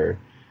easier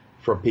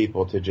for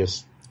people to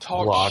just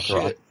block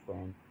or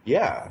unfriend.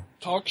 Yeah.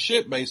 Talk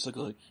shit,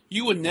 basically.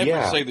 You would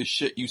never say the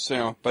shit you say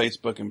on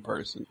Facebook in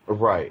person.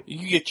 Right.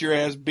 You get your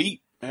ass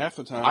beat half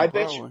the time. I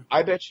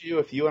bet you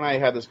if you and I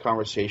had this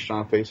conversation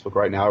on Facebook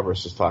right now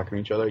versus talking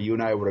to each other, you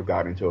and I would have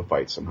gotten into a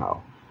fight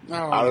somehow.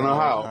 I don't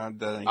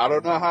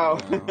know how.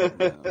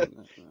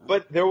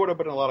 But there would have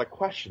been a lot of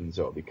questions,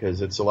 though,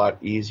 because it's a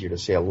lot easier to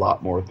say a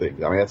lot more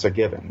things. I mean, that's a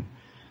given.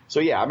 So,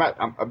 yeah,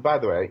 by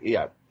the way,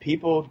 yeah,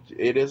 people,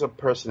 it is a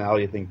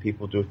personality thing.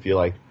 People do feel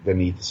like they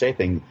need to say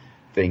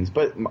things.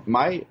 But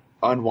my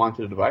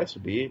unwanted advice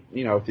would be,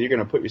 you know, if you're going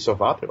to put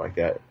yourself out there like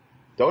that,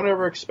 don't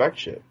ever expect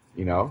shit,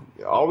 you know?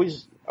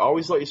 Always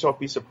let yourself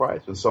be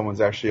surprised when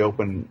someone's actually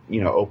opened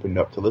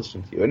up to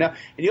listen to you. And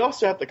you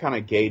also have to kind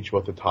of gauge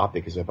what the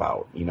topic is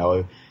about, you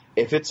know?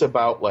 If it's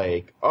about,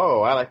 like,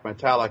 oh, I like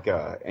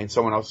Metallica, and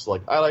someone else is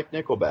like, I like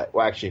Nickelback.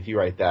 Well, actually, if you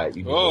write that,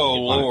 you oh,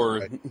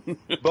 Lord. Right?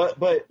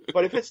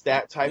 But if it's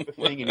that type of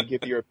thing and you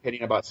give your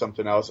opinion about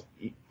something else,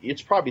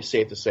 it's probably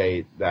safe to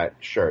say that,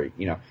 sure,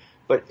 you know.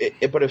 But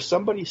if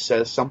somebody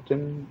says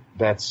something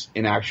that's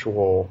an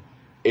actual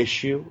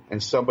issue,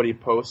 and somebody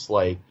posts,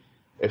 like,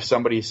 if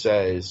somebody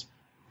says,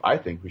 I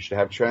think we should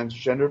have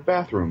transgender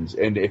bathrooms,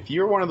 and if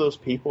you're one of those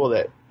people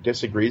that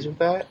disagrees with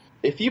that,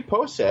 if you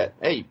post that,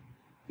 hey,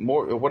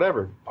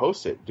 whatever,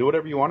 post it. Do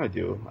whatever you want to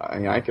do. I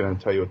mean, I can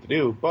tell you what to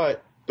do,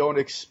 but don't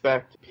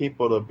expect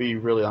people to be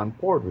really on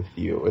board with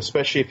you,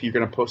 especially if you're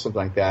going to post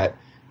something like that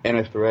in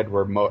a thread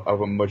where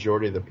a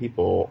majority of the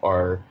people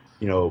are,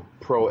 you know,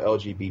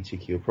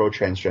 pro-LGBTQ,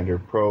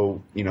 pro-transgender,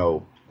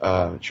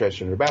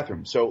 transgender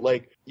bathroom. So,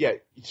 like, yeah,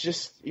 it's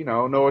just, you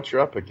know what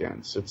you're up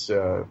against. It's,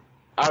 I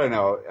don't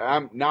know.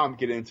 I'm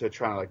getting into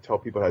trying to, like, tell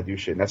people how to do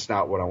shit, and that's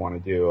not what I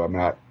want to do.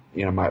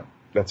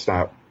 That's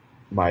not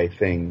my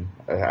thing.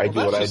 I do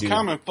what I do. That's just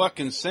common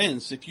fucking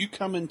sense. If you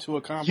come into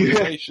a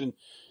conversation,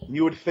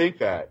 you would think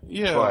that.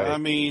 Yeah, but, I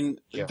mean,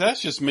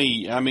 that's just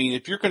me. I mean,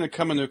 if you're going to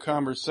come into a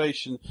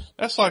conversation,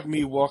 that's like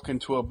me walking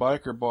to a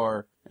biker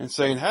bar and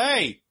saying,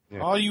 "Hey,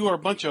 all you are a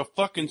bunch of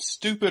fucking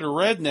stupid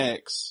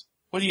rednecks.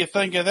 What do you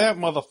think of that,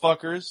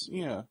 motherfuckers?"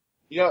 Yeah.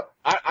 You know,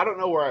 I don't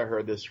know where I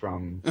heard this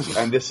from,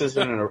 and this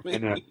isn't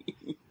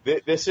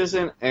this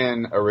isn't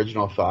an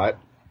original thought.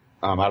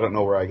 I don't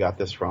know where I got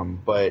this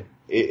from, but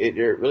it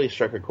really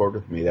struck a chord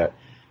with me that,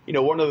 you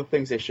know, one of the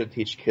things they should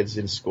teach kids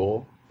in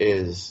school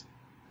is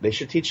they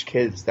should teach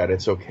kids that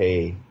it's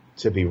okay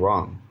to be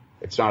wrong.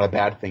 It's not a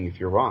bad thing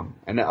if you're wrong.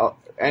 And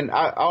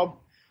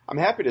I'm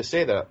happy to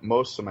say that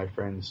most of my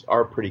friends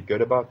are pretty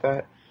good about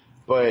that,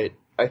 but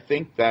I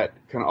think that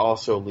can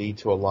also lead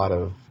to a lot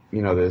of,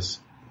 you know, this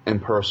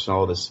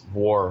impersonal, this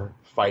war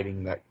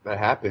fighting that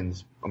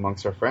happens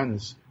amongst our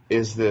friends,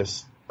 is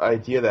this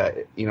idea that,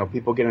 you know,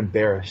 people get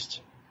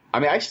embarrassed. I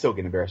mean, I still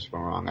get embarrassed if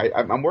I'm wrong.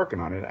 I'm working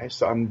on it.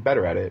 I'm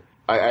better at it.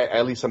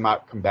 At least I'm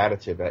not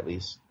combative, at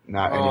least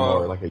not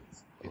anymore.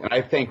 And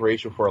I thank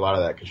Rachel for a lot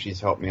of that because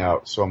she's helped me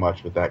out so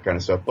much with that kind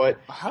of stuff. But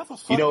how the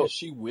fuck is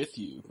she with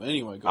you?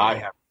 Anyway, go ahead. I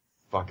have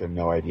fucking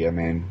no idea,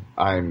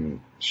 man.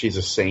 She's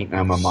a saint and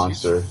I'm a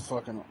monster.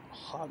 Fucking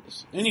hot.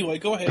 Anyway,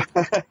 go ahead.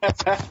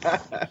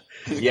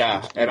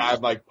 Yeah, and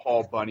I'm like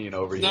Paul Bunyan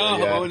over here.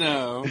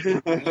 No.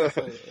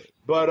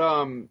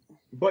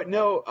 But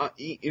no,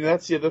 you know,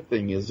 that's the other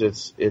thing is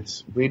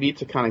it's we need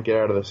to kind of get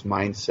out of this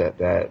mindset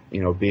that,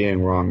 you know,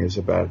 being wrong is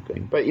a bad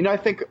thing. But, you know, I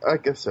think,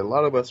 like I said, a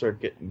lot of us are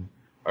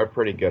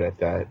pretty good at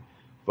that.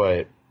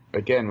 But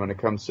again, when it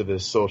comes to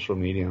this social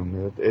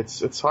medium,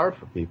 it's hard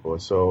for people.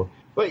 So,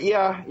 but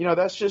yeah, you know,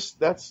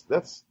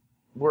 that's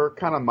where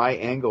kind of my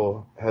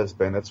angle has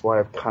been. That's why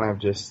I've kind of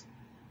just,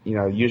 you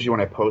know, usually when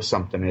I post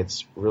something,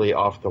 it's really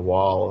off the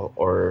wall,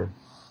 or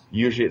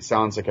usually it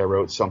sounds like I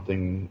wrote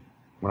something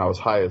when I was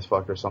high as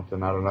fuck or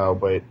something, I don't know,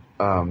 but,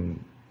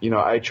 you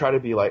know, I try to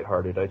be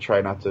lighthearted. I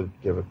try not to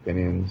give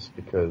opinions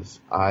because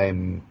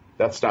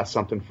that's not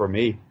something for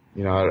me.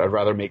 You know, I'd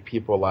rather make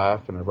people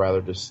laugh, and I'd rather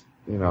just,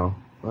 you know,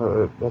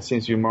 that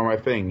seems to be more my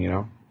thing, you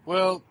know?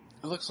 Well,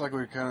 it looks like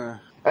we're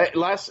kind of...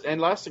 Last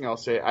thing I'll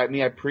say, I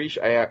mean, I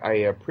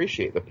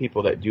appreciate the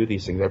people that do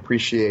these things. I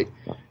appreciate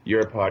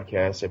your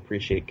podcast. I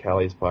appreciate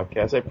Callie's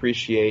podcast. I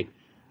appreciate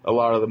a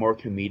lot of the more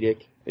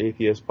comedic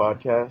Atheist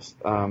podcasts.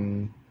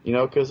 You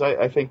know, because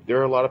I think there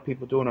are a lot of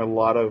people doing a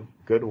lot of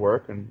good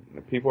work,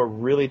 and people are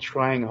really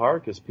trying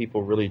hard because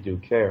people really do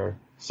care.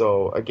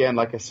 So, again,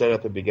 like I said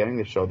at the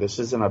beginning of the show, this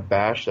isn't a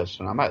bash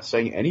session. I'm not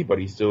saying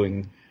anybody's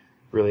doing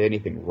really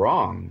anything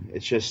wrong.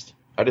 It's just,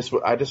 I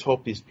just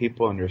hope these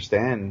people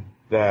understand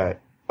that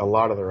a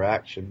lot of their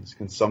actions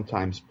can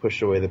sometimes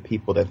push away the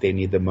people that they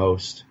need the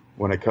most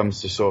when it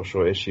comes to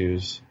social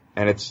issues.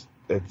 And it's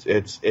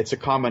a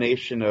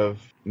combination of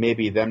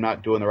maybe them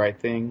not doing the right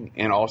thing,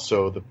 and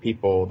also the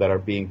people that are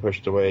being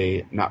pushed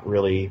away not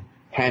really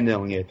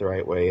handling it the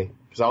right way.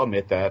 Because I'll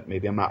admit that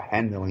maybe I'm not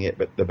handling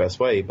it the best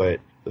way, but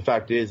the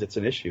fact is it's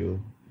an issue,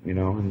 you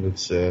know, and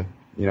it's, you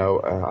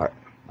know,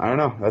 I don't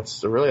know.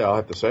 That's really all I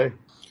have to say.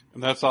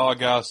 And that's all I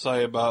gotta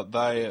say about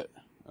that.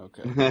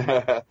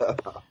 Okay.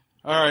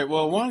 All right.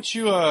 Well, why don't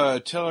you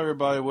tell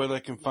everybody where they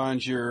can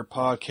find your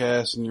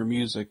podcast and your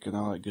music and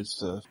all that good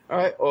stuff? All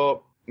right.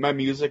 Well, my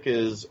music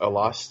is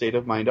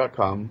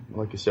aloststateofmind.com.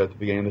 Like you said at the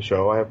beginning of the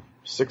show, I have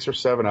 6 or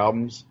 7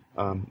 albums.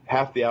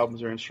 Half the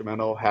albums are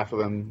instrumental, half of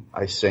them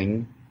I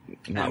sing.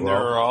 not And well.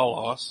 they're all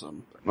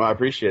awesome. Well, I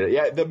appreciate it.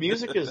 Yeah, the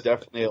music is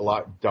definitely a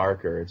lot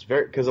darker. It's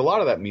because a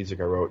lot of that music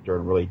I wrote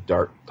during really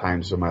dark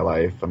times of my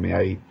life. I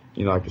mean,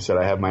 like I said,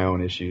 I have my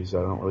own issues.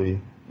 I don't really,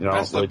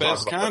 That's really the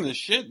best talk about kind of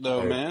shit,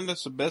 though, man.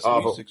 That's the best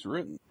but- music's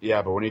written.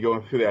 Yeah, but when you're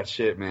going through that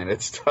shit, man,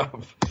 it's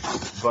tough.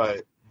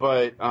 But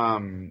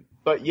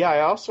yeah,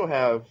 I also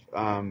have,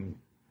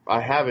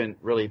 I haven't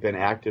really been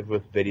active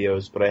with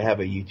videos, but I have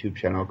a YouTube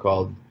channel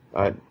called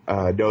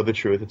Know the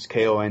Truth. It's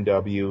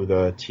KONW,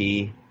 the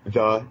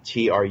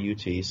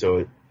TRUT.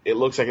 So it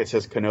looks like it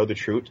says Know the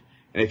Truth.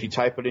 And if you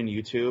type it in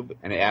YouTube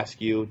and it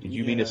asks you, did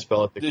you mean to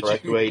spell it the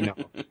correct way?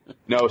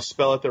 No,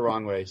 spell it the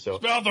wrong way. So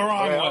spell it the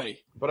wrong way.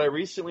 But I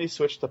recently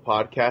switched to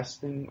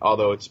podcasting,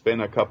 although it's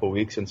been a couple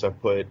weeks since I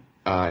put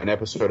an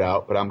episode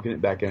out, but I'm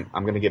going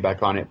to get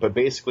back on it. But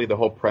basically the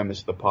whole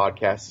premise of the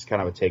podcast is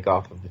kind of a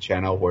takeoff of the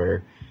channel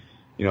where,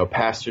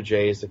 Pastor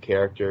Jay is the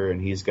character and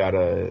he's got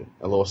a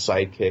little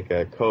sidekick,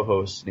 a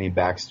co-host named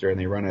Baxter, and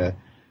they run a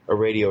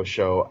radio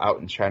show out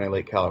in China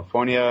Lake,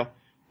 California.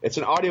 It's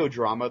an audio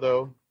drama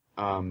though.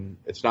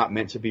 It's not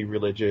meant to be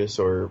religious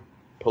or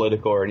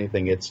political or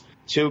anything. It's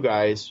two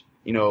guys,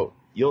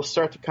 you'll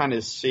start to kind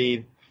of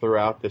see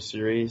throughout the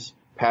series,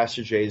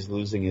 Pastor Jay's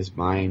losing his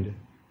mind.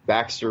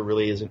 Baxter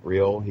really isn't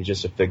real. He's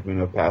just a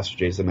figment of Pastor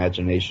Jay's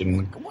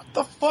imagination. What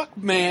the fuck,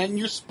 man?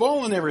 You're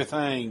spoiling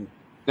everything.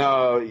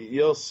 No,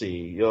 you'll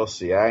see.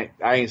 I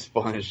ain't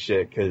spoiling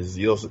shit because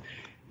you'll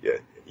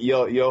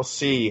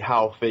see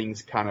how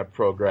things kind of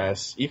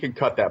progress. You can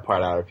cut that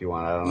part out if you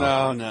want.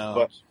 I don't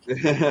know.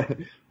 No.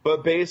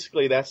 But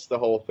basically, that's the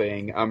whole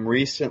thing.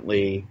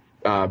 Recently,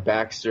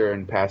 Baxter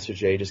and Pastor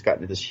Jay just got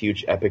into this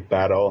huge epic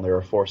battle, and they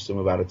were forced to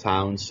move out of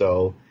town.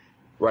 So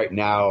right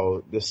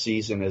now, the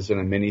season is in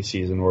a mini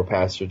season where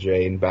Pastor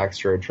Jay and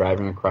Baxter are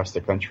driving across the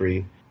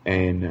country.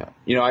 And,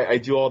 I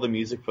do all the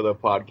music for the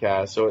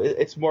podcast, so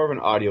it's more of an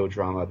audio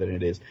drama than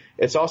it is.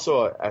 It's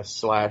also a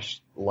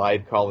 /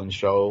 live call-in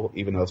show,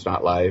 even though it's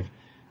not live.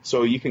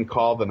 So you can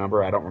call the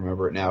number, I don't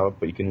remember it now,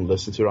 but you can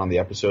listen to it on the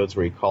episodes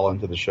where you call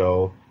into the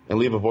show and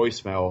leave a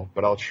voicemail,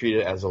 but I'll treat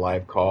it as a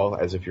live call,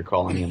 as if you're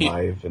calling in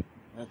live. And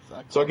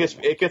so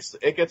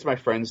it gets my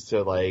friends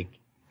to,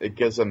 it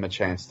gives them a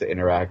chance to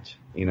interact,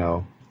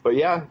 But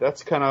yeah,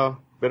 that's kind of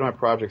been my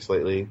projects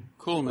lately.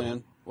 Cool,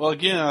 man. Well,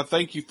 again, I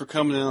thank you for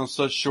coming in on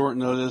such short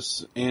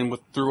notice and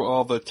through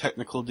all the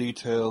technical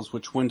details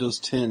which Windows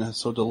 10 has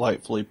so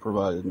delightfully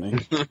provided me.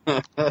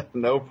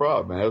 No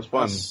problem, man. It was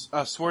fun.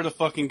 I swear to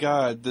fucking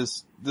God,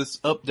 this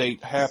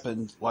update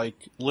happened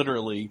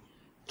literally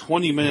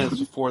 20 minutes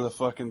before the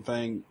fucking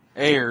thing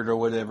aired or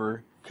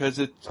whatever. Because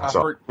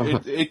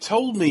it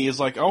told me, it's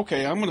like,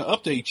 okay, I'm going to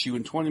update you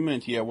in 20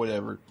 minutes. Yeah,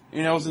 whatever.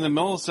 And I was in the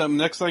middle of something.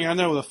 Next thing I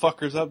know, the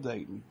fucker's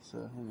updating.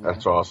 So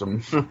That's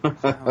awesome.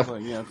 I was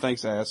like, yeah,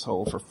 thanks,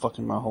 asshole, for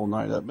fucking my whole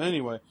night up. But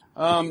anyway,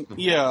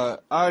 yeah,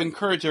 I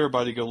encourage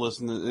everybody to go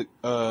listen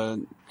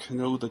to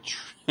Know the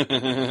Truth. Yeah.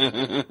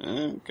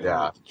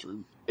 The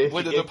Truth.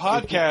 The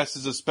podcast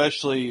is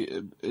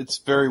especially, it's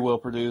very well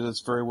produced.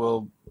 It's very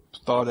well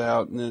thought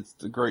out, and it's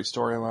a great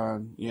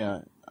storyline.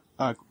 Yeah.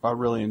 I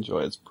really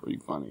enjoy it. It's pretty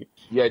funny.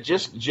 Yeah,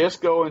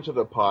 just go into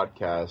the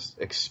podcast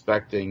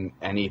expecting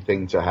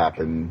anything to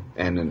happen,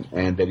 and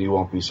then you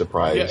won't be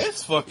surprised. Yeah,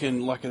 it's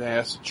fucking like an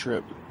acid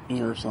trip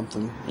or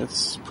something.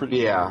 It's pretty.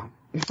 Yeah,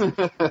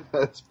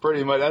 that's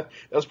pretty much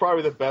that's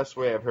probably the best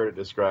way I've heard it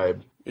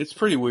described. It's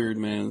pretty weird,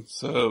 man.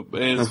 So,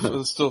 and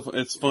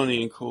it's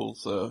funny and cool.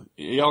 So,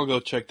 y'all go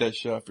check that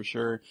shit out for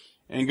sure,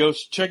 and go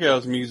check out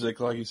his music.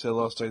 Like you said,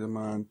 Lost State of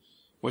Mind.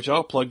 Which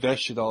I'll plug that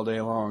shit all day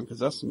long, cause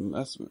that's,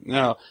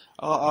 now,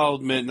 I'll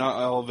admit not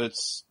all of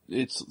it's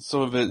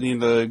some of it,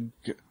 the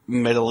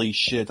metal-y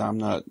shit I'm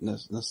not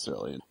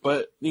necessarily in.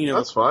 But,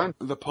 that's fine.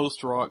 The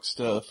post-rock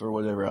stuff or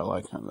whatever I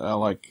like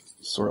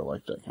sort of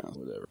like that kind of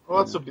whatever.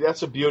 Well,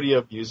 that's the beauty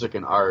of music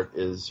and art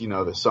is,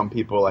 that some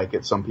people like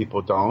it, some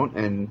people don't,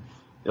 and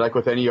like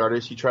with any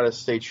artist, you try to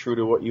stay true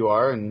to what you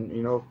are, and,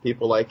 if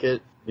people like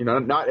it,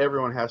 not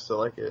everyone has to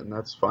like it, and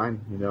that's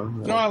fine,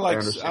 No, I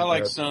like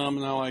some,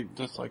 and I like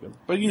just like it.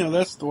 But,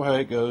 that's the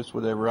way it goes,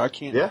 whatever. I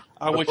can't, yeah,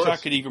 I wish I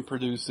could even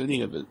produce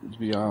any of it, to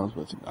be honest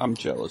with you. I'm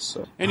jealous,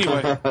 so.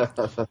 Anyway.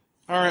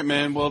 Alright,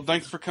 man. Well,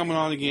 thanks for coming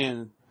on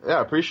again. Yeah,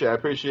 I appreciate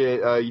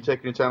you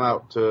taking your time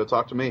out to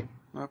talk to me.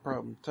 No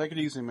problem. Take it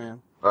easy,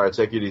 man. Alright,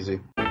 take it easy.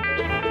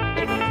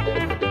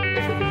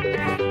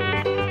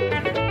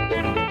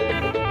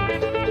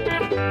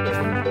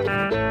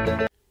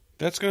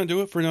 That's going to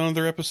do it for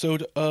another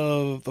episode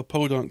of the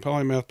Podunk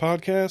Polymath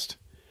Podcast.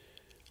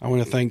 I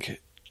want to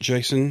thank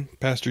Jason,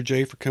 Pastor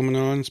Jay, for coming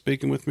on and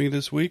speaking with me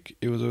this week.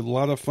 It was a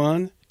lot of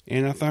fun,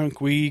 and I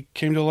think we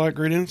came to a lot of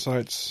great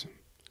insights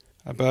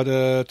about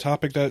a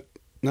topic that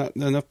not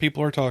enough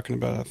people are talking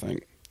about, I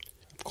think.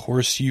 Of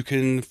course, you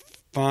can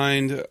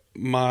find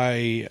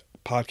my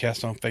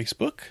podcast on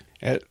Facebook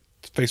at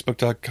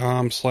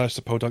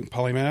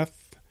facebook.com/thepodunk-polymath,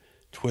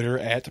 Twitter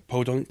at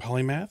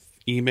podunk-polymath,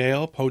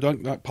 email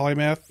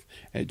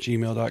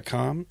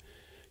podunk.polymath@gmail.com,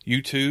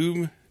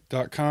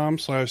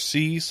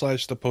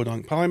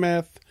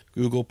 youtube.com/c/thepodunk-polymath,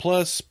 Google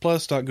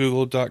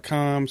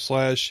plus.google.com/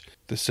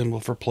 the symbol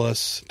for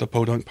plus, the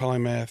Podunk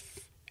Polymath.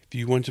 If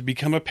you want to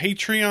become a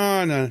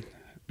Patreon,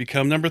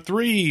 become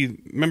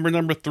member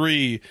number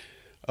 3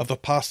 of the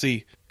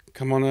posse,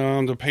 come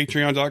on to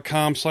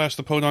patreon.com/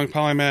 the Podunk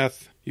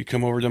Polymath. You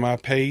come over to my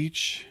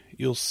page,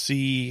 you'll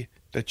see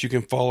that you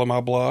can follow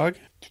my blog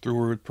through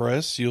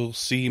WordPress. You'll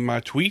see my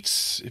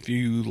tweets if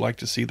you like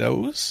to see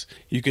those.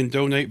 You can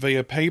donate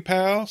via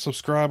PayPal,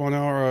 subscribe on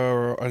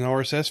an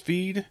RSS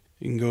feed.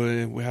 You can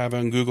go we have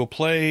on Google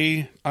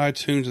Play,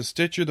 iTunes, and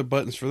Stitcher, the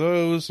buttons for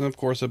those, and of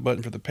course a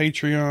button for the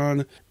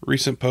Patreon,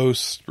 recent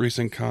posts,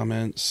 recent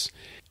comments.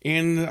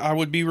 And I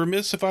would be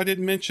remiss if I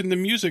didn't mention the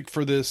music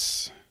for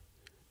this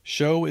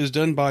show is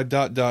done by ...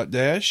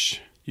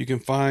 You can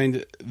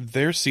find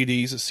their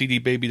CDs at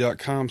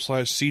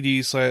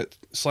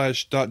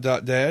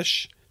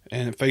cdbaby.com/cd/...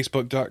 and at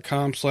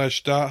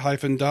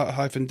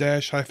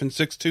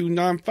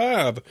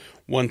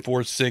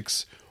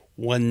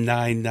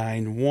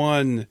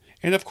facebook.com/.--6295-146-1991.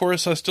 And of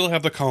course, I still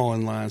have the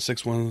call-in line,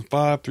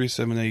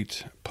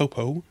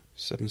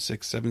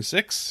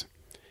 615-378-POPO-7676.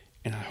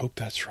 And I hope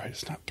that's right.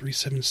 It's not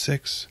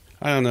 376.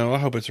 I don't know. I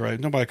hope it's right.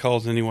 Nobody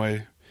calls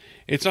anyway.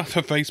 It's on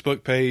the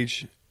Facebook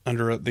page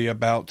under the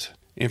About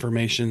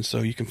information, so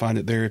you can find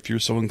it there if you're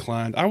so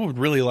inclined. I would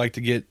really like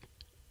to get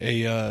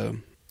a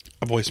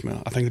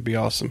voicemail. I think it'd be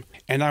awesome.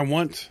 And I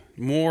want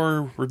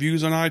more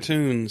reviews on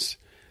iTunes.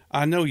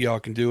 I know y'all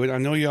can do it. I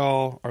know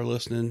y'all are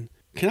listening.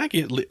 Can I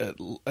get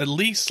at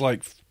least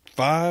like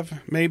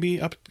 5, maybe?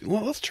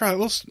 Well, let's try.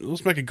 Let's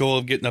make a goal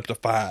of getting up to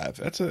 5.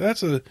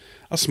 That's a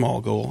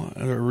small goal,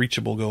 a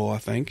reachable goal, I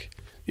think.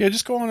 Yeah,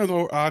 just go on to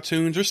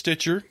iTunes or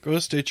Stitcher. Go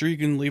to Stitcher. You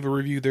can leave a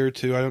review there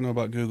too. I don't know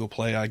about Google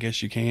Play. I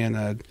guess you can.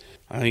 I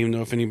don't even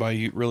know if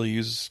anybody really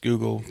uses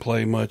Google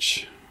Play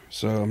much,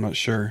 so I'm not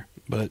sure.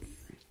 But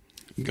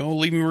go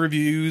leave me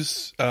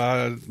reviews.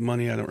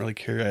 Money I don't really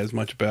care as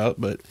much about,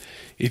 but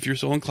if you're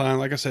so inclined,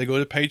 like I said, go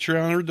to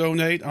Patreon or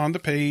donate on the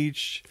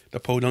page,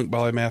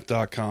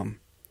 thepodunkpolymath.com.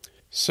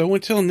 So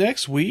until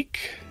next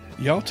week,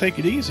 y'all take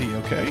it easy,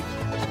 okay?